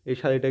রয়েছে এই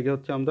সারিটাকে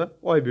হচ্ছে আমরা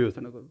y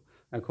বিবেচনা করব।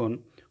 এখন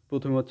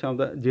প্রথমে হচ্ছে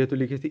আমরা যেহেতু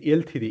লিখেছি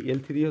L3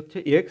 হচ্ছে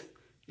x,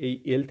 এই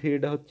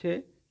L3টা হচ্ছে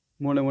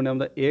মনে মনে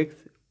আমরা x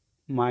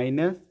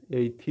মাইনাস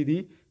এই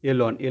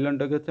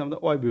 3L1টাকে হচ্ছে আমরা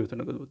y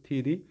বিবেচনা করবো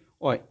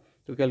 3y।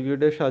 তো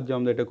ক্যালকুলেটরের সাহায্যে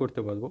আমরা এটা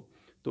করতে পারবো।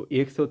 তো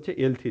x হচ্ছে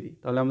L3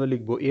 তাহলে আমরা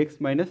লিখবো x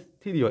minus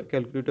 3y,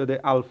 ক্যালকুলেটরে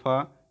alpha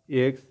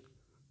x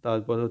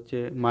তারপর হচ্ছে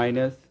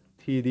মাইনাস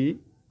 3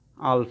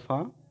 আলফা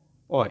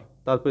y,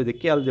 তারপরে যে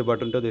ক্যাল যে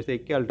বাটনটা রয়েছে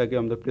এই ক্যালটাকে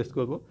আমরা প্রেস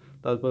করব।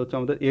 তারপর হচ্ছে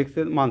আমাদের x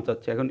এর মান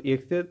চাচ্ছে, এখন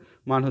x এর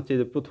মান হচ্ছে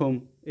যে প্রথম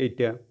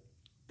এইটা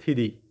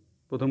 3,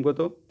 প্রথম কত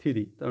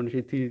 3 তার মানে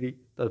সেই 3,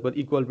 তারপর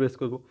ইকুয়াল প্রেস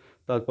করব।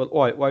 তারপর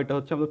ওয়াইটা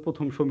হচ্ছে আমরা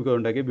প্রথম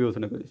সমীকরণটাকে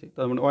বিবেচনা করেছি,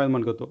 তার মানে ওয়াইয়ের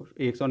মান কত,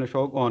 x1 এর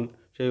সহগ 1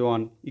 সেই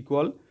 1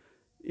 ইকুয়াল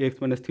x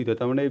মাইনাস 3,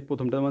 তার মানে এই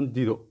প্রথমটার মান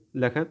 0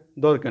 লেখার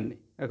দরকার নেই।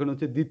 এখন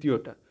হচ্ছে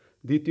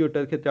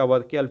দ্বিতীয়টার ক্ষেত্রে আবার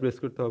ক্যাল প্রেস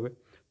করতে হবে।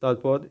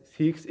 তারপর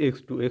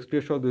 6x2 এর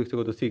সহগ দেখছে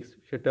কত 6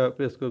 সেটা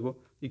প্রেস করব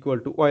ইকুয়াল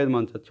টু ওয়াইয়ের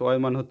মান চাচ্ছে,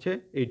 ওয়াইয়ের মান হচ্ছে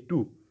এই 2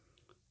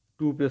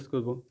 প্রেস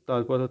করব।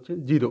 তারপর হচ্ছে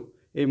 0,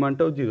 এই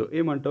মানটাও 0,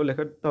 এই মানটাও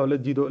লেখার তাহলে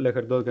 0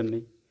 লেখার দরকার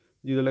নেই।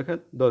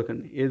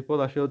 এরপর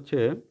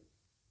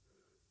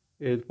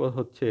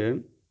হচ্ছে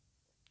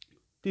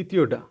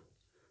তৃতীয়টা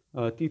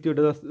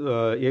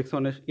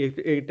x1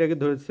 এইটাকে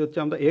ধরেছি হচ্ছে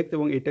আমরা x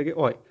এবং এইটাকে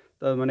y,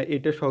 তার মানে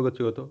এইটার সহগ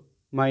হচ্ছে কত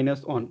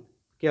 -1,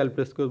 ক্যাল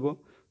প্রেস করব।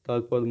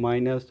 তারপর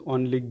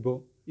 -1 লিখব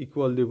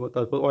ইকুয়াল দিব,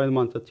 তারপর ওয়ের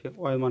মান চাচ্ছে,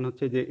 ওয়ের মান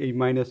হচ্ছে যে এই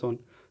 -1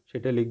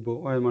 সেটা লিখব,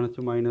 ওয়ের মান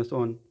হচ্ছে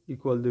 -1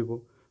 ইকুয়াল দেব,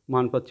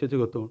 মান পাচ্ছে হচ্ছে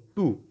কত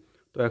 2।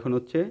 তো এখন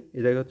হচ্ছে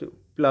এই জায়গা হচ্ছে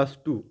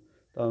 +2,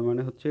 তার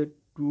মানে হচ্ছে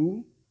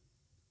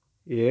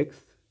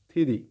 2x3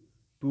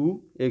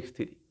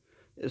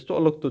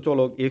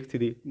 চলক x3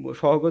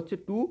 সহগ হচ্ছে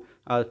 2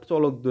 আর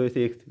চলক রয়েছে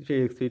x3, সেই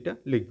x3টা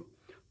লিখব।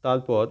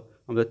 তারপর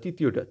আমরা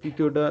তৃতীয়টা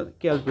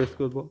ক্যাল প্রেস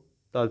করব।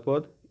 তারপর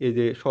এই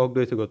যে সহগ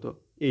রয়েছে কত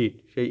 8,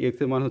 সেই x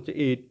এর মান হচ্ছে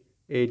 8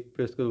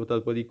 প্রেস করব।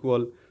 তারপর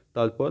ইকুয়াল,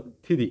 তারপর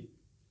 3,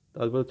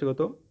 তারপর হচ্ছে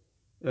কত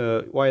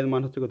y এর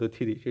মান হচ্ছে কত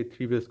 3, সেই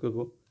 3 প্রেস করব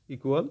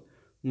ইকুয়াল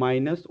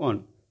 -1,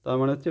 তার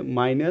মানে হচ্ছে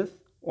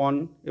 -1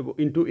 এবং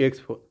ইন্টু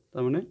x4,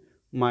 তার মানে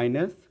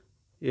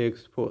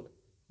 -x4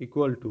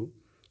 ইকুয়াল টু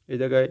এই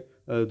জায়গায়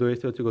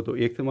রয়েছে হচ্ছে কত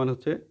x এর মান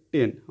হচ্ছে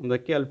 10, আমরা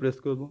ক্যাল প্রেস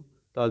করব।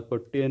 তারপর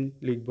 10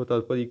 লিখব,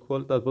 তারপর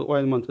ইকুয়াল, তারপর y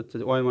এর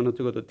মান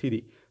হচ্ছে কত 3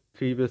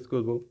 প্রেস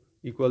করব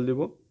ইকুয়াল দেব,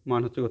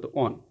 মান হচ্ছে কত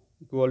 1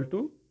 ইকুয়াল টু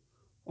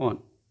 1।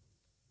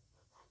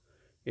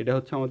 এটা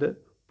হচ্ছে আমাদের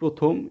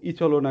প্রথম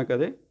ইচলন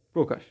আকারে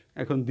প্রকাশ।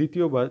 এখন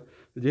দ্বিতীয়বার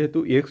যেহেতু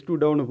x2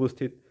 ডাউন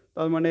উপস্থিত,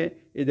 তার মানে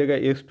এই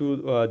জায়গায় x2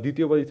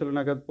 দ্বিতীয়বার ইচলন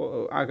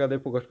আকারে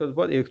প্রকাশ করার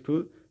পর x2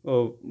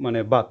 মানে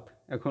বাদ।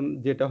 এখন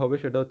যেটা হবে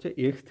সেটা হচ্ছে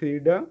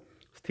x3টা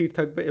স্থির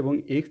থাকবে এবং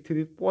x3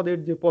 পদের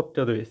যে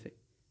পদটা রয়েছে,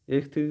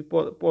 x3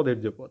 পদের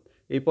যে পদ,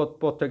 এই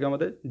পদটাকে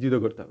আমাদের 0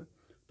 করতে হবে।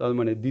 তার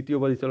মানে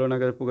দ্বিতীয়বার ইচলন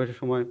আকারে প্রকাশের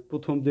সময়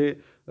প্রথম যে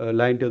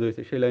লাইনটা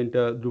রয়েছে সেই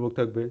লাইনটা ধ্রুবক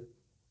থাকবে,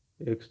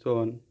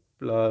 x1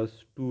 plus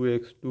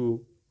 2x2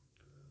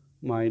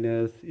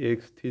 minus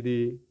x3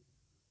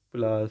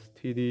 plus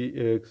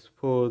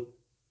 3x4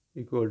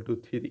 equal to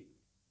 3।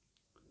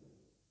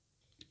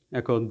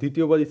 এখন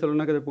দ্বিতীয়বার ইচলন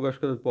আকারে প্রকাশ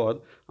করার পর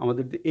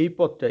আমাদের যে এই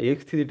পদটা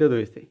x3টা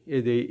রয়েছে,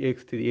 এই যে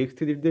x3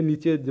 যে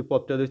নিচের যে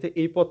পদটা রয়েছে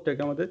এই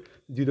পদটাকে আমাদের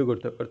 0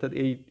 করতে হবে, অর্থাৎ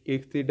এই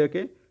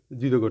x3টাকে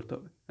 0 করতে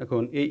হবে।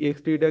 এখন এই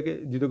x3টাকে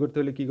 0 করতে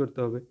হলে কী করতে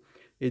হবে,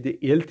 এই যে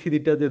এল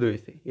থ্রিটা যে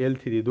রয়েছে, এল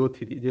থ্রি রো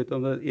থ্রি, যেহেতু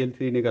আমরা এল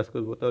থ্রি নিয়ে কাজ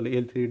করবো, তাহলে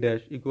L three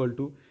dash equal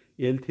to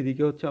এল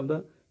থ্রিকে হচ্ছে আমরা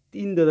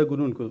 3 দ্বারা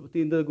গুণন করবো।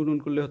 3 দ্বারা গুণন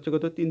করলে হচ্ছে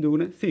কত, 3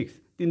 দুগুণে 6,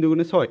 3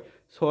 দুগুণে 6,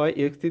 6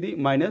 x three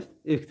minus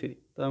x three,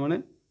 তার মানে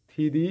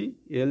three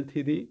L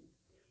three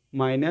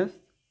minus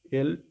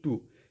L two.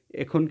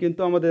 এখন কিন্তু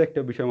আমাদের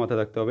একটা বিষয় মাথায়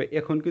রাখতে হবে,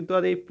 এখন কিন্তু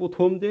আর এই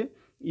প্রথম যে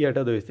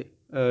ইয়াটা রয়েছে,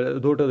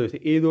 রোটা রয়েছে,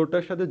 এই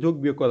রোটার সাথে যোগ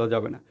বিয়োগ করা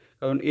যাবে না।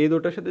 কারণ এই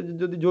রোটার সাথে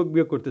যদি যোগ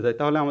বিয়োগ করতে চাই,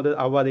 তাহলে আমাদের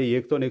আবার এই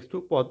এক্স ওয়ান এক্স টু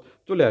পদ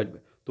চলে আসবে।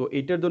 তো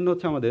এইটার জন্য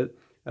হচ্ছে আমাদের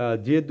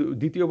যে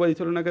দ্বিতীয়বার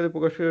ইচলন আকারে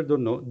প্রকাশের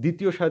জন্য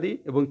দ্বিতীয় সারি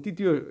এবং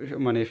তৃতীয়,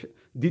 মানে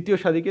দ্বিতীয়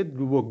সারিকে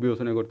ধ্রুবক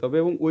বিবেচনা করতে হবে,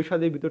 এবং ওই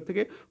সারির ভিতর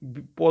থেকে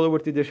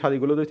পরবর্তী যে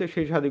সারিগুলো রয়েছে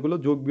সেই সারিগুলো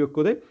যোগ বিয়োগ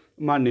করে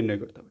মান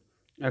নির্ণয় করতে হবে।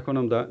 এখন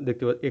আমরা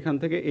দেখতে পাচ্ছি এখান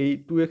থেকে এই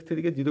 2x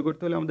থেকে 0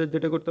 করতে হলে আমাদের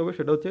যেটা করতে হবে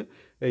সেটা হচ্ছে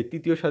এই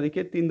তৃতীয়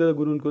সারিকে 3 দ্বারা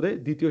গুণন করে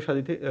দ্বিতীয়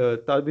সারি থেকে,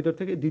 তার ভিতর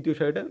থেকে দ্বিতীয়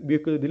সারিটা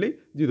বিয়োগ করে দিলেই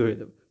 0 হয়ে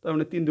যাবে। তার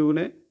মানে 3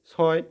 দুগুণে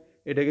 6,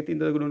 এটাকে 3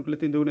 দ্বারা গুণন করলে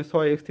 3 দুগুণে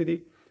 6x3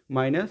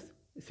 মাইনাস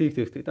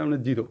 6x3, তার মানে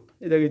 0।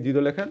 এটাকে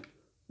 0 লেখার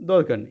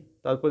দরকার নেই।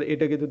 তারপরে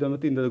এটাকে যদি আমরা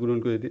 3 দ্বারা গুণন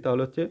করে দিই,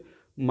 তাহলে হচ্ছে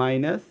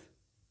মাইনাস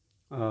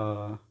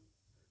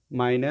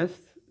মাইনাস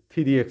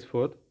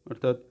 3x4,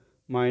 অর্থাৎ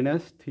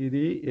মাইনাস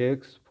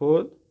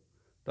 3x4,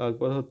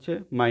 তারপর হচ্ছে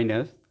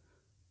মাইনাস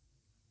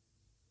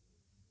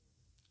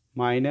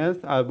মাইনাস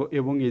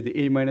এবং এই যে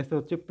এই মাইনাসটা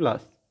হচ্ছে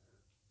প্লাস,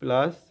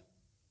 প্লাস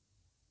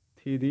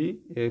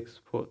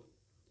 3x4,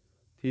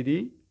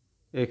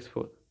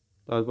 3x4,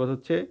 তারপর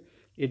হচ্ছে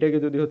এটাকে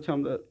যদি হচ্ছে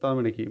আমরা, তার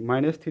মানে কি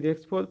minus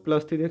 3x4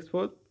 plus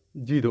 3x4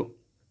 0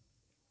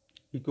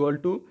 equal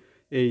to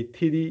এই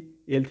থ্রি,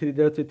 এল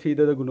থ্রিটা হচ্ছে 3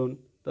 দ্বারা গুণন,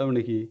 তার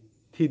মানে কি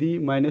 3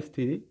 মাইনাস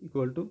 3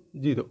 ইকুয়াল টু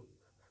 0।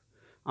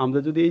 আমরা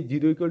যদি এই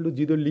 0 ইকুয়াল টু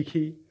 0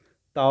 লিখি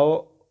তাও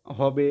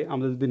হবে,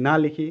 আমরা যদি না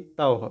লিখি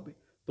তাও হবে।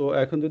 তো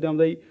এখন যদি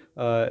আমরা এই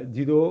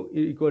 0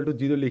 ইকুয়াল টু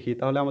 0 লিখি,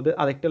 তাহলে আমাদের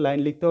আরেকটা লাইন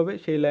লিখতে হবে,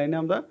 সেই লাইনে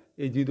আমরা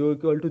এই 0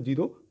 ইকুয়াল টু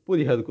 0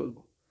 পরিহার করব।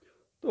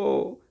 তো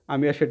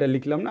আমি আর সেটা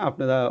লিখলাম না,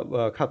 আপনারা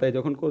খাতায়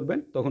যখন করবেন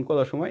তখন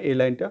করার সময় এই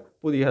লাইনটা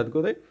পরিহার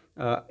করে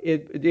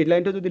এই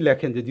লাইনটা যদি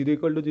লেখেন যে 0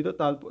 ইকুয়াল টু 0,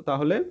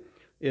 তাহলে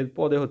এর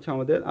পরে হচ্ছে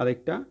আমাদের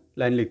আরেকটা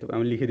লাইন লিখতে হবে।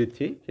 আমি লিখে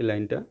দিচ্ছি সেই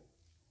লাইনটা।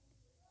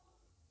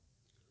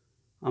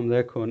 আমরা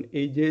এখন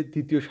এই যে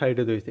দ্বিতীয়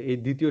সারিটা রয়েছে, এই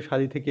দ্বিতীয়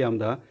সারি থেকে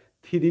আমরা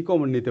 3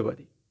 কমন নিতে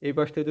পারি। এই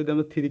পাশ থেকে যদি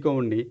আমরা 3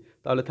 কমন নিই,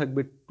 তাহলে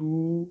থাকবে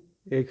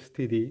 2x3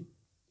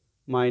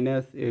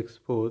 minus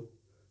x4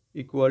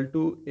 equal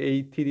to এই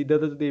 3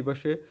 দ্বারা যদি এই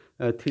পাশে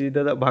 3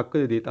 দ্বারা ভাগ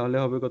করে দিই, তাহলে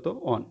হবে কত,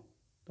 1,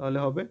 তাহলে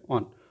হবে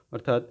 1।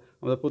 অর্থাৎ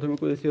আমরা প্রথমে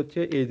করেছি হচ্ছে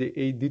এই যে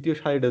এই দ্বিতীয়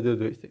সারিটা যে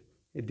রয়েছে,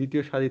 এই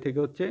দ্বিতীয় সারি থেকে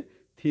হচ্ছে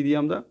 3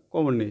 আমরা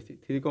কমন নিয়েছি।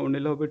 3 কমন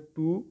নিলে হবে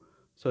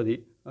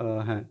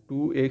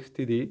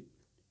 2x3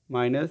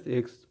 minus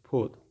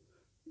x4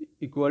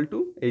 equal to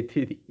এই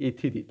 3,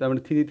 তার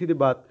মানে 3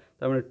 বাদ,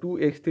 তার মানে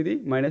 2x3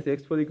 minus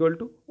x4 equal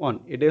to 1।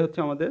 এটাই হচ্ছে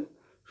আমাদের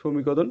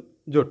সমীকরণ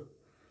জোট।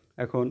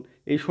 এখন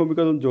এই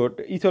সমীকরণ জোট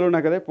ইচলন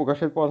আকারে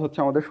প্রকাশের পর হচ্ছে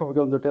আমাদের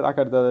সমীকরণ জোটের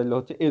আকার দাঁড়াইলে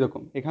হচ্ছে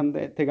এরকম। এখান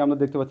থেকে আমরা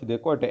দেখতে পাচ্ছি যে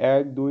কয়টা,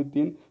 1 2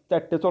 3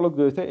 4টে চলক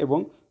রয়েছে এবং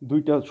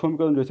 2টা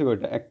সমীকরণ রয়েছে,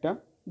 কয়টা, 1টা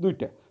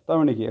 2টা। তার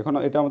মানে কি এখন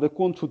এটা আমাদের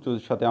কোন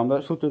সূত্রের সাথে, আমরা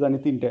সূত্র জানি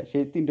 3টা,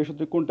 সেই 3টে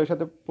সূত্রে কোনটার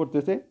সাথে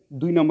পড়তেছে,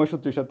 2 নম্বর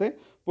সূত্রের সাথে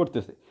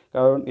পড়তেছে,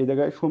 কারণ এই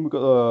জায়গায়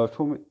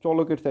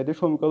চলকের চাইতে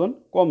সমীকরণ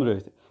কম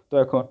রয়েছে। তো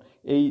এখন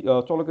এই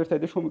চলকের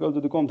চাইতে সমীকরণ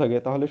যদি কম থাকে,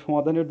 তাহলে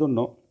সমাধানের জন্য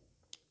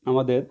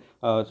আমাদের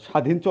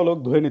স্বাধীন চলক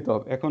ধরে নিতে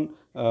হবে। এখন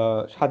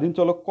স্বাধীন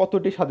চলক,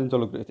 কতটি স্বাধীন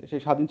চলক রয়েছে,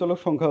 সেই স্বাধীন চলক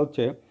সংখ্যা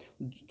হচ্ছে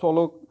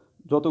চলক,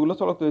 যতগুলো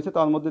চলক রয়েছে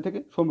তার মধ্যে থেকে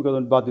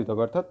সমীকরণ বাদ দিতে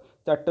হবে। অর্থাৎ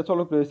 4টা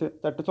চলক রয়েছে,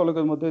 4টা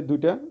চলকের মধ্যে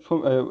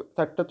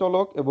 4টা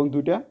চলক এবং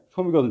 2টা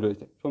সমীকরণ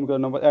রয়েছে,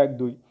 সমীকরণ নম্বর 1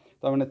 2,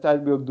 তার মানে 4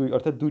 বিয়োগ 2,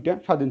 অর্থাৎ 2টা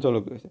স্বাধীন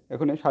চলক রয়েছে।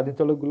 এখন এই স্বাধীন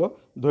চলকগুলো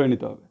ধরে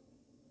নিতে হবে।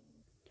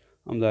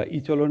 আমরা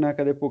ইচলন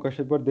আকারে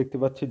প্রকাশের পর দেখতে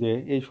পাচ্ছি যে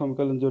এই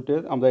সমীকরণ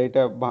জোটের, আমরা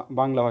এটা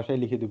বাংলা ভাষায়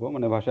লিখে দিব,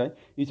 মানে ভাষায়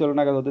ইচলন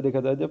আকার হতে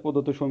দেখা যায় যে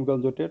প্রদত্ত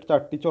সমীকরণ জোটের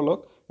 4টি চলক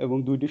এবং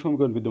 2টি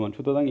সমীকরণ বিদ্যমান,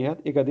 সুতরাং ইহার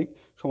একাধিক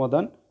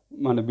সমাধান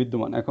মানে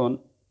বিদ্যমান। এখন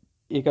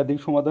একাধিক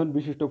সমাধান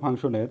বিশিষ্ট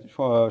ফাংশনের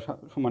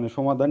মানে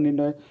সমাধান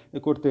নির্ণয়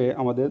করতে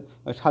আমাদের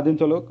স্বাধীন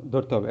চলক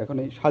ধরতে হবে। এখন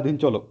এই স্বাধীন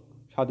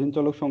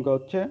চলক সংখ্যা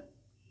হচ্ছে,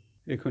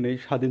 এখন এই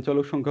স্বাধীন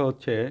চলক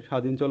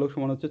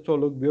সমান হচ্ছে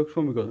চলক বিয়োগ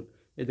সমীকরণ।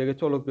 এই জায়গায়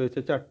চলক রয়েছে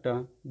 4টা,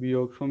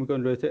 বিয়োগ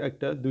সমীকরণ রয়েছে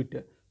 1টা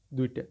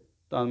 2টা,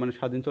 তার মানে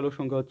স্বাধীন চলক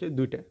সংখ্যা হচ্ছে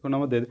 2টা। এখন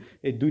আমাদের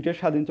এই 2টা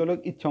স্বাধীন চলক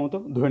ইচ্ছা মতো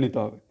ধরে নিতে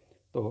হবে।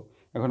 তো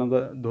এখন আমরা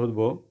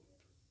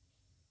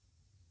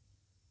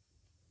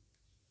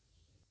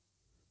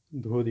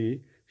ধরি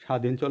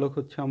স্বাধীন চলক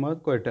হচ্ছে আমার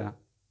কয়টা,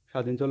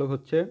 স্বাধীন চলক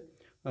হচ্ছে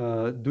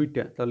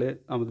 2টা, তাহলে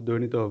আমাদের ধরে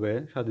নিতে হবে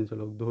স্বাধীন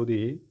চলক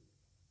ধরি।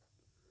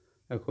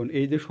 এখন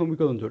এই যে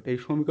সমীকরণ জোট, এই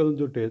সমীকরণ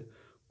জোটের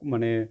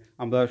মানে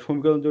আমরা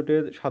সমীকরণ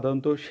জোটের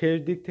সাধারণত শেষ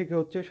দিক থেকে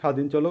হচ্ছে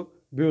স্বাধীন চলক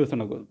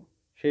বিবেচনা করব,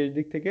 শেষ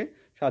দিক থেকে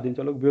স্বাধীন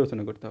চলক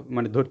বিবেচনা করতে হবে,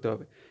 মানে ধরতে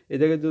হবে। এই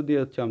জায়গায় যদি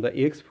হচ্ছে আমরা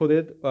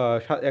x4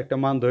 একটা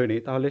মান ধরে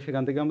নিই, তাহলে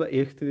সেখান থেকে আমরা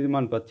x3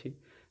 মান পাচ্ছি।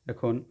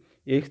 এখন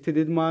এক্স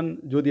থ্রির মান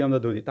যদি আমরা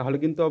ধরি তাহলে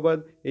কিন্তু আবার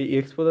এই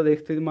এক্স ফোর আর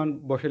এক্স থ্রির মান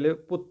বসালে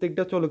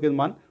প্রত্যেকটা চলকের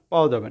মান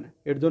পাওয়া যাবে না।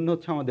 এর জন্য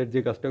হচ্ছে আমাদের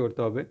যে কাজটা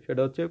করতে হবে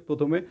সেটা হচ্ছে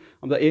প্রথমে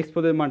আমরা এক্স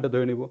ফোরের মানটা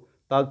ধরে নিব,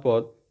 তারপর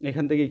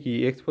এখান থেকে কি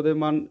এক্স ফোরের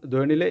মান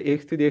ধরে নিলে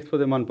এক্স থ্রি এক্স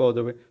ফোরের মান পাওয়া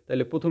যাবে।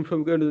 তাহলে প্রথম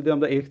সমীকরণে যদি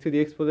আমরা এক্স থ্রি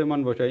এক্স ফোরের মান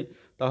বসাই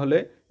তাহলে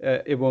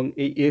এবং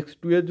এই এক্স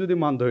টু এর যদি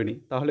মান ধরে নিই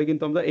তাহলে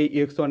কিন্তু আমরা এই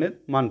এক্স ওয়ানের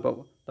মান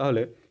পাবো।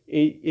 তাহলে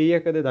এই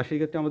আকারে রাশির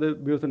ক্ষেত্রে আমাদের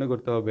বিবেচনা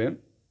করতে হবে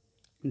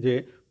যে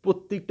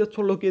প্রত্যেকটা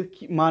চলকের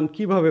মান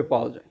কিভাবে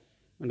পাওয়া যায়,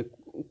 মানে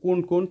কোন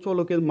কোন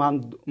চলকের মান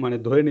মানে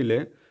ধরে নিলে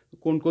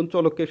কোন কোন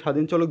চলককে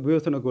স্বাধীন চলক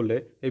বিবেচনা করলে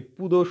এই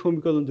পুরো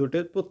সমীকরণ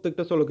জোটের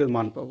প্রত্যেকটা চলকের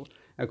মান পাবো।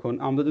 এখন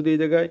আমরা যদি এই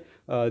জায়গায়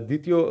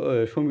দ্বিতীয়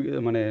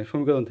মানে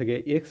সমীকরণ থেকে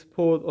এক্স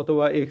ফোর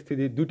অথবা এক্স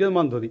থ্রি দুইটার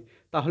মান ধরি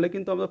তাহলে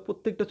কিন্তু আমরা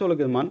প্রত্যেকটা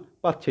চলকের মান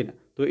পাচ্ছি না।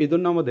 তো এই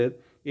জন্য আমাদের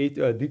এই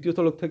দ্বিতীয়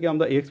চলক থেকে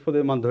আমরা এক্স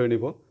ফোরের মান ধরে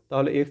নিব।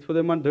 তাহলে এক্স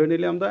ফোরের মান ধরে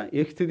নিলে আমরা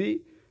এক্স থ্রি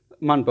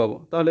মান পাবো।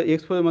 তাহলে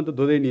এক্স ফোরের মান তো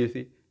ধরেই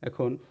নিয়েছি।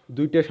 এখন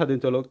দুইটা স্বাধীন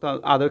চলক, তার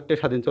আরও একটা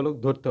স্বাধীন চলক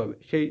ধরতে হবে।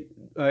 সেই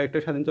একটা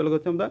স্বাধীন চলক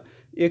হচ্ছে আমরা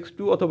এক্স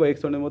টু অথবা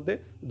এক্স ওয়ানের মধ্যে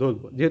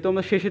ধরবো, যেহেতু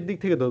আমরা শেষের দিক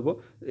থেকে ধরবো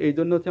এই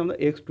জন্য হচ্ছে আমরা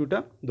এক্স টুটা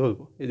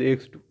ধরবো। এই যে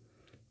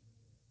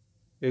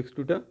এক্স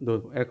টুটা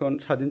ধরবো। এখন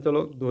স্বাধীন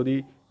চলক ধরি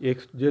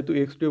এক্স, যেহেতু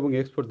এক্স টু এবং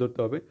এক্স ফোর ধরতে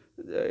হবে,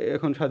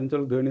 এখন স্বাধীন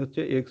চলক ধরে নিই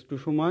হচ্ছে এক্স টু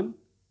সমান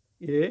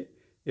এ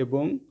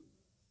এবং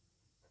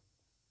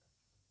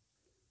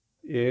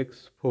এক্স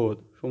ফোর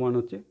সমান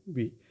হচ্ছে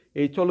বি।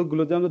 এই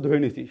চলকগুলো যে আমরা ধরে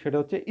নিয়েছি সেটা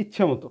হচ্ছে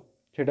ইচ্ছা মতো,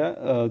 সেটা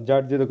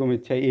যার যেরকম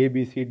ইচ্ছা A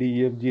B C D E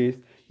F G H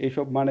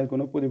এইসব মানের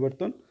কোনো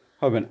পরিবর্তন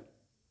হবে না।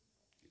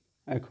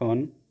 এখন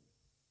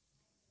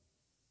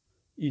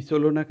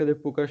চলন আকারে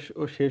প্রকাশ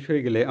ও শেষ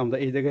হয়ে গেলে আমরা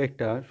এই জায়গায়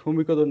একটা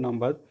সমীকরণ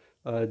নাম্বার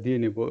দিয়ে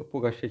নেব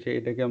প্রকাশ শেষে,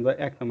 এটাকে আমরা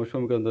 1 নম্বর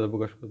সমীকরণ দ্বারা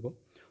প্রকাশ করব।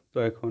 তো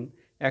এখন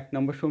 1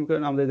 নম্বর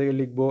সমীকরণ আমরা এই জায়গায়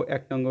লিখব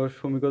 1 নম্বর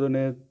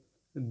সমীকরণের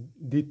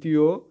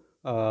দ্বিতীয়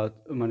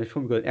মানে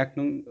সমীকরণ 1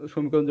 নং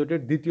সমীকরণ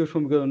জোটের দ্বিতীয়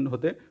সমীকরণ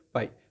হতে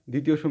পাই।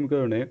 দ্বিতীয়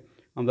সমীকরণে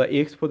আমরা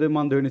এক্স ফোরের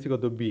মান ধরে নিয়েছি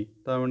কত বি,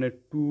 তার মানে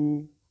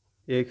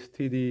 2x3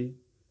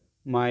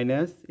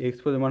 মাইনাস এক্স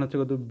ফোরের মান হচ্ছে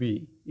কত বি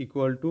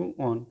ইকুয়াল টু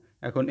 1।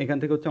 এখন এখান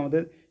থেকে হচ্ছে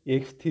আমাদের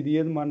এক্স থ্রি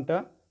এর মানটা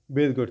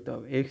বের করতে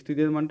হবে, এক্স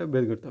থ্রি এর মানটা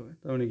বের করতে হবে।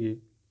 তার মানে কি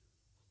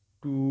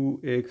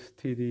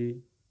 2x3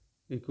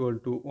 equal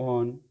to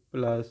 1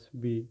 plus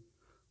B,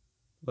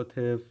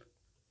 অতএব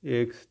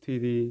এক্স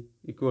থ্রি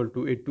ইকুয়াল টু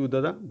এই 2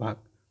 দ্বারা ভাগ,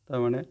 তার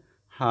মানে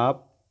হাফ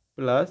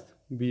প্লাস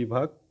বি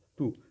ভাগ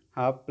 2,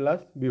 হাফ প্লাস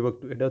বি ভাগ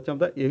 2, এটা হচ্ছে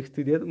আমরা এক্স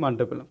থ্রি এর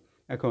মানটা পেলাম।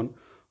 এখন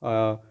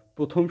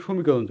প্রথম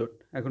সমীকরণ জোট,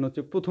 এখন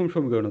হচ্ছে প্রথম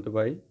সমীকরণ হতে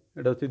পাই,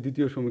 এটা হচ্ছে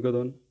দ্বিতীয়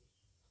সমীকরণ।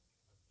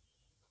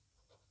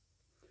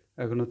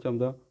 এখন হচ্ছে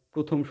আমরা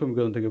প্রথম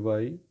সমীকরণ থেকে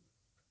পাই,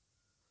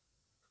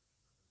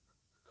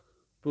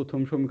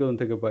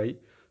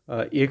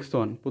 এক্স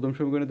ওয়ান। প্রথম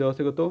সমীকরণে দেওয়া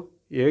আছে কত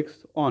এক্স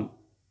ওয়ান,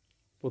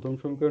 প্রথম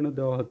সমীকরণে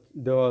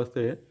দেওয়া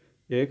আছে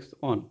এক্স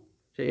ওয়ান।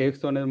 সেই এক্স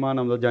ওয়ানের মান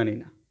আমরা জানি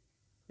না,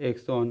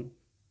 এক্স ওয়ান।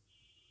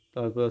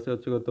 তারপর আছে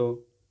হচ্ছে কত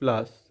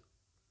প্লাস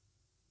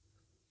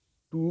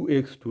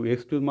 2x2,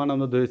 এক্স টুর মান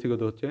আমরা ধরেছি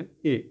কত হচ্ছে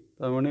এ,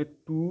 তার মানে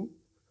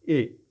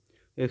 2a,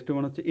 এক্স টুর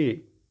মান হচ্ছে এ।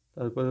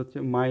 তারপর হচ্ছে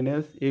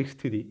মাইনাস এক্স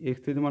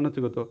থ্রির মান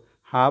হচ্ছে কত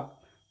হাফ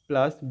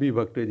প্লাস বি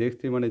ভাগ 2, এক্স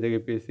থ্রি মানে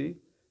জায়গায় পেয়েছি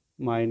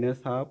মাইনাস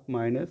হাফ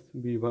মাইনাস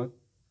বি ভাগ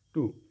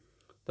 2।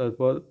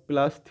 তারপর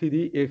প্লাস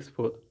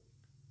 3x4,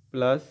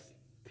 প্লাস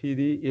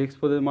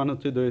 3x4-এর মান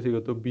হচ্ছে ধরেছি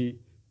কত বি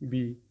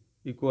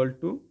ইকুয়াল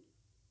টু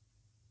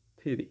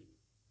 3,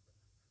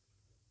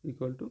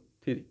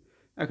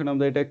 এখন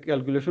আমরা এটা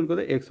ক্যালকুলেশন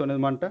করে এক্স ওয়ানের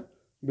মানটা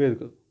বের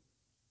করব।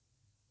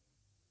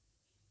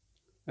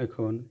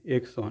 এখন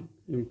x one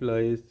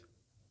implies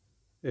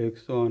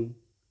x one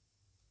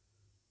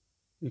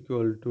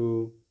equal to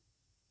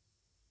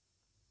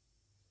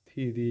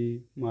 3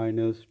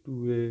 minus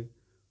 2a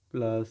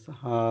plus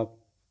half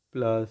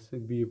plus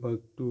B ভাগ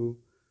 2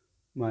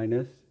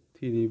 মাইনাস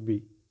 3b।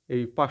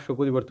 এই 500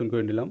 পরিবর্তন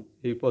করে নিলাম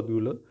এই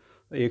পদগুলো,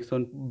 এক্স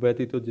ওয়ান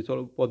ব্যতীত যে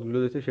পদগুলো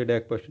রয়েছে সেটা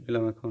এক পাশে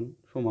নিলাম। এখন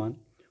সমান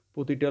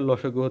প্রতিটার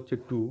লসাগু হচ্ছে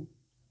 2,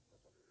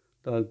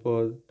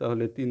 তারপর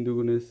তাহলে 3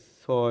 দুগুণে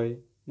 6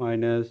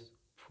 minus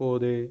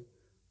 4a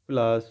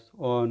plus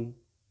 1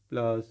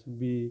 plus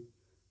B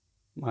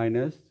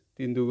minus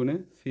 3 দুগুণে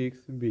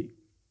 6b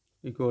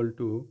ইকুয়াল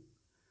টু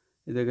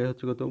এই জায়গায়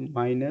হচ্ছে কত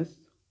মাইনাস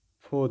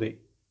 4a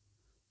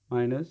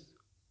মাইনাস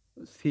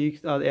 6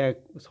 আর 1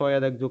 6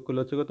 আর 1 যোগ করলে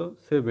হচ্ছে কত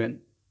 7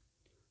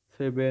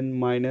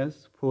 minus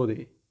 4a,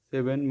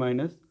 7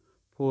 minus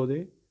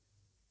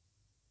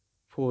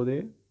 4a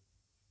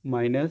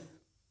minus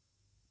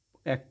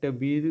একটা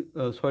বির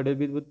 6টার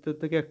বির ভিতর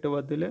থেকে একটা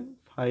বাদ দিলে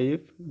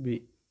 5b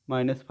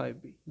মাইনাস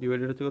 5b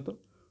ডিভাইডেড হচ্ছে কত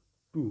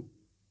 2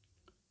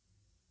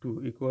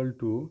 ইকুয়াল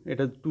টু,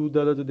 এটা 2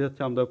 দ্বারা যদি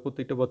হচ্ছে আমরা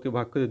প্রত্যেকটা পদকে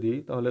ভাগ করে দিই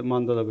তাহলে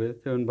মান দাঁড়াবে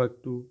 7 ভাগ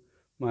 2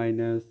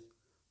 মাইনাস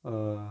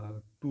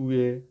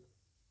 2a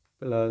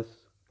প্লাস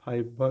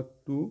 5 ভাগ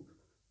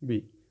 2b,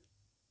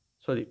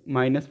 সরি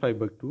মাইনাস 5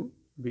 ভাগ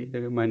 2b,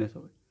 এটাকে মাইনাস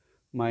হবে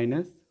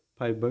মাইনাস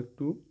 5 ভাগ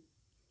 2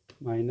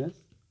 মাইনাস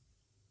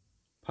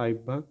 5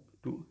 ভাগ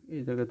 2,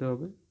 এই জায়গাতে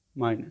হবে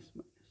মাইনাস।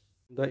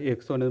 আমরা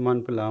এক্স ওয়ানের মান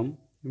পেলাম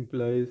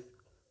ইমপ্লাইজ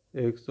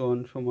x1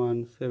 সমান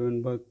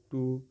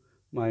 7/2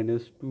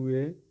 minus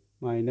 2a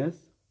minus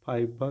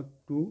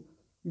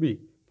 5/2b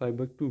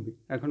 5/2b।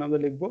 এখন আমরা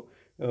লিখব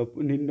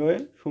নির্ণয়ে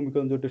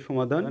সমীকরণ জোটের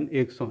সমাধান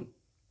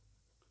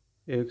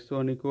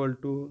x1 ইকুয়াল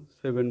টু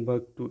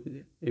 7/2,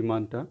 এই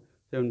মানটা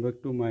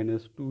 7/2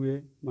 মাইনাস 2a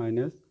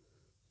মাইনাস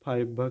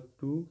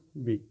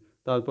 5/2b।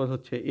 তারপর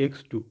হচ্ছে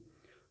x2,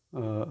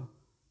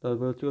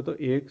 তারপর হচ্ছে কত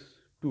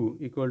x2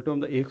 ইকুয়াল টু,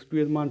 আমরা x2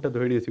 এর মানটা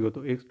ধরে নিয়েছি কত,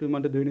 x2 এর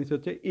মানটা ধরে নিয়েছি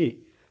হচ্ছে a,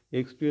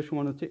 x2 এর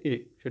সমান হচ্ছে a,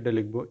 সেটা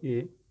লিখব a।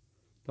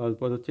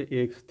 তারপর হচ্ছে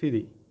x3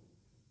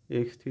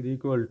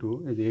 ইকুয়াল টু,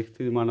 এই যে x3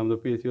 মান আমরা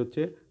পেয়েছি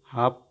হচ্ছে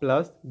half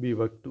plus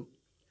b/2,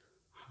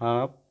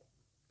 half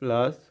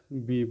plus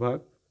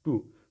b/2।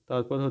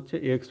 তারপর হচ্ছে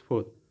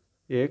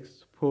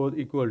x4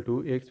 ইকুয়াল টু,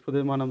 x4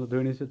 এর মান আমরা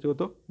ধরে নিয়েছি হচ্ছে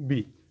কত b,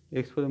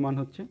 x4 এর মান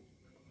হচ্ছে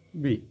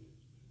b,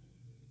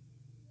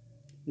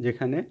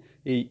 যেখানে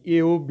এই এ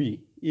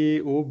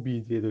ও বি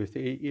যে রয়েছে,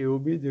 এই এ ও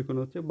বি যে কোনো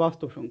হচ্ছে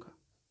বাস্তব সংখ্যা।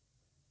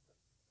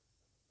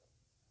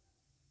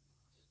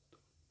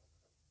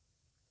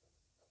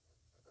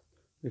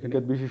 এখানে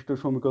বিশিষ্ট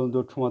সমীকরণ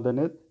জোট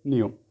সমাধানের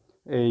নিয়ম,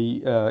 এই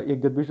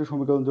একজ্ঞাত বিশিষ্ট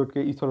সমীকরণ জোটকে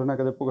ইচলন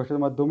আকারে প্রকাশের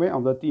মাধ্যমে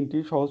আমরা 3টি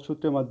সহজ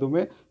সূত্রের মাধ্যমে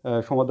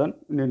সমাধান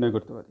নির্ণয়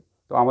করতে পারি।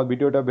 তো আমার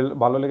ভিডিওটা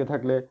ভালো লেগে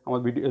থাকলে আমার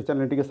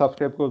চ্যানেলটিকে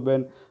সাবস্ক্রাইব করবেন,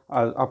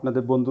 আর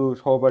আপনাদের বন্ধু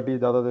সহপাঠী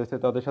যারা রয়েছে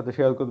তাদের সাথে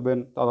শেয়ার করবেন,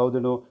 তারাও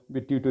যেন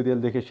টিউটোরিয়াল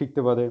দেখে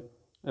শিখতে পারে,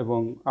 এবং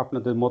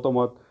আপনাদের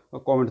মতামত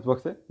কমেন্টস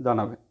বক্সে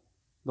জানাবেন।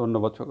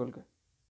 ধন্যবাদ সকলকে।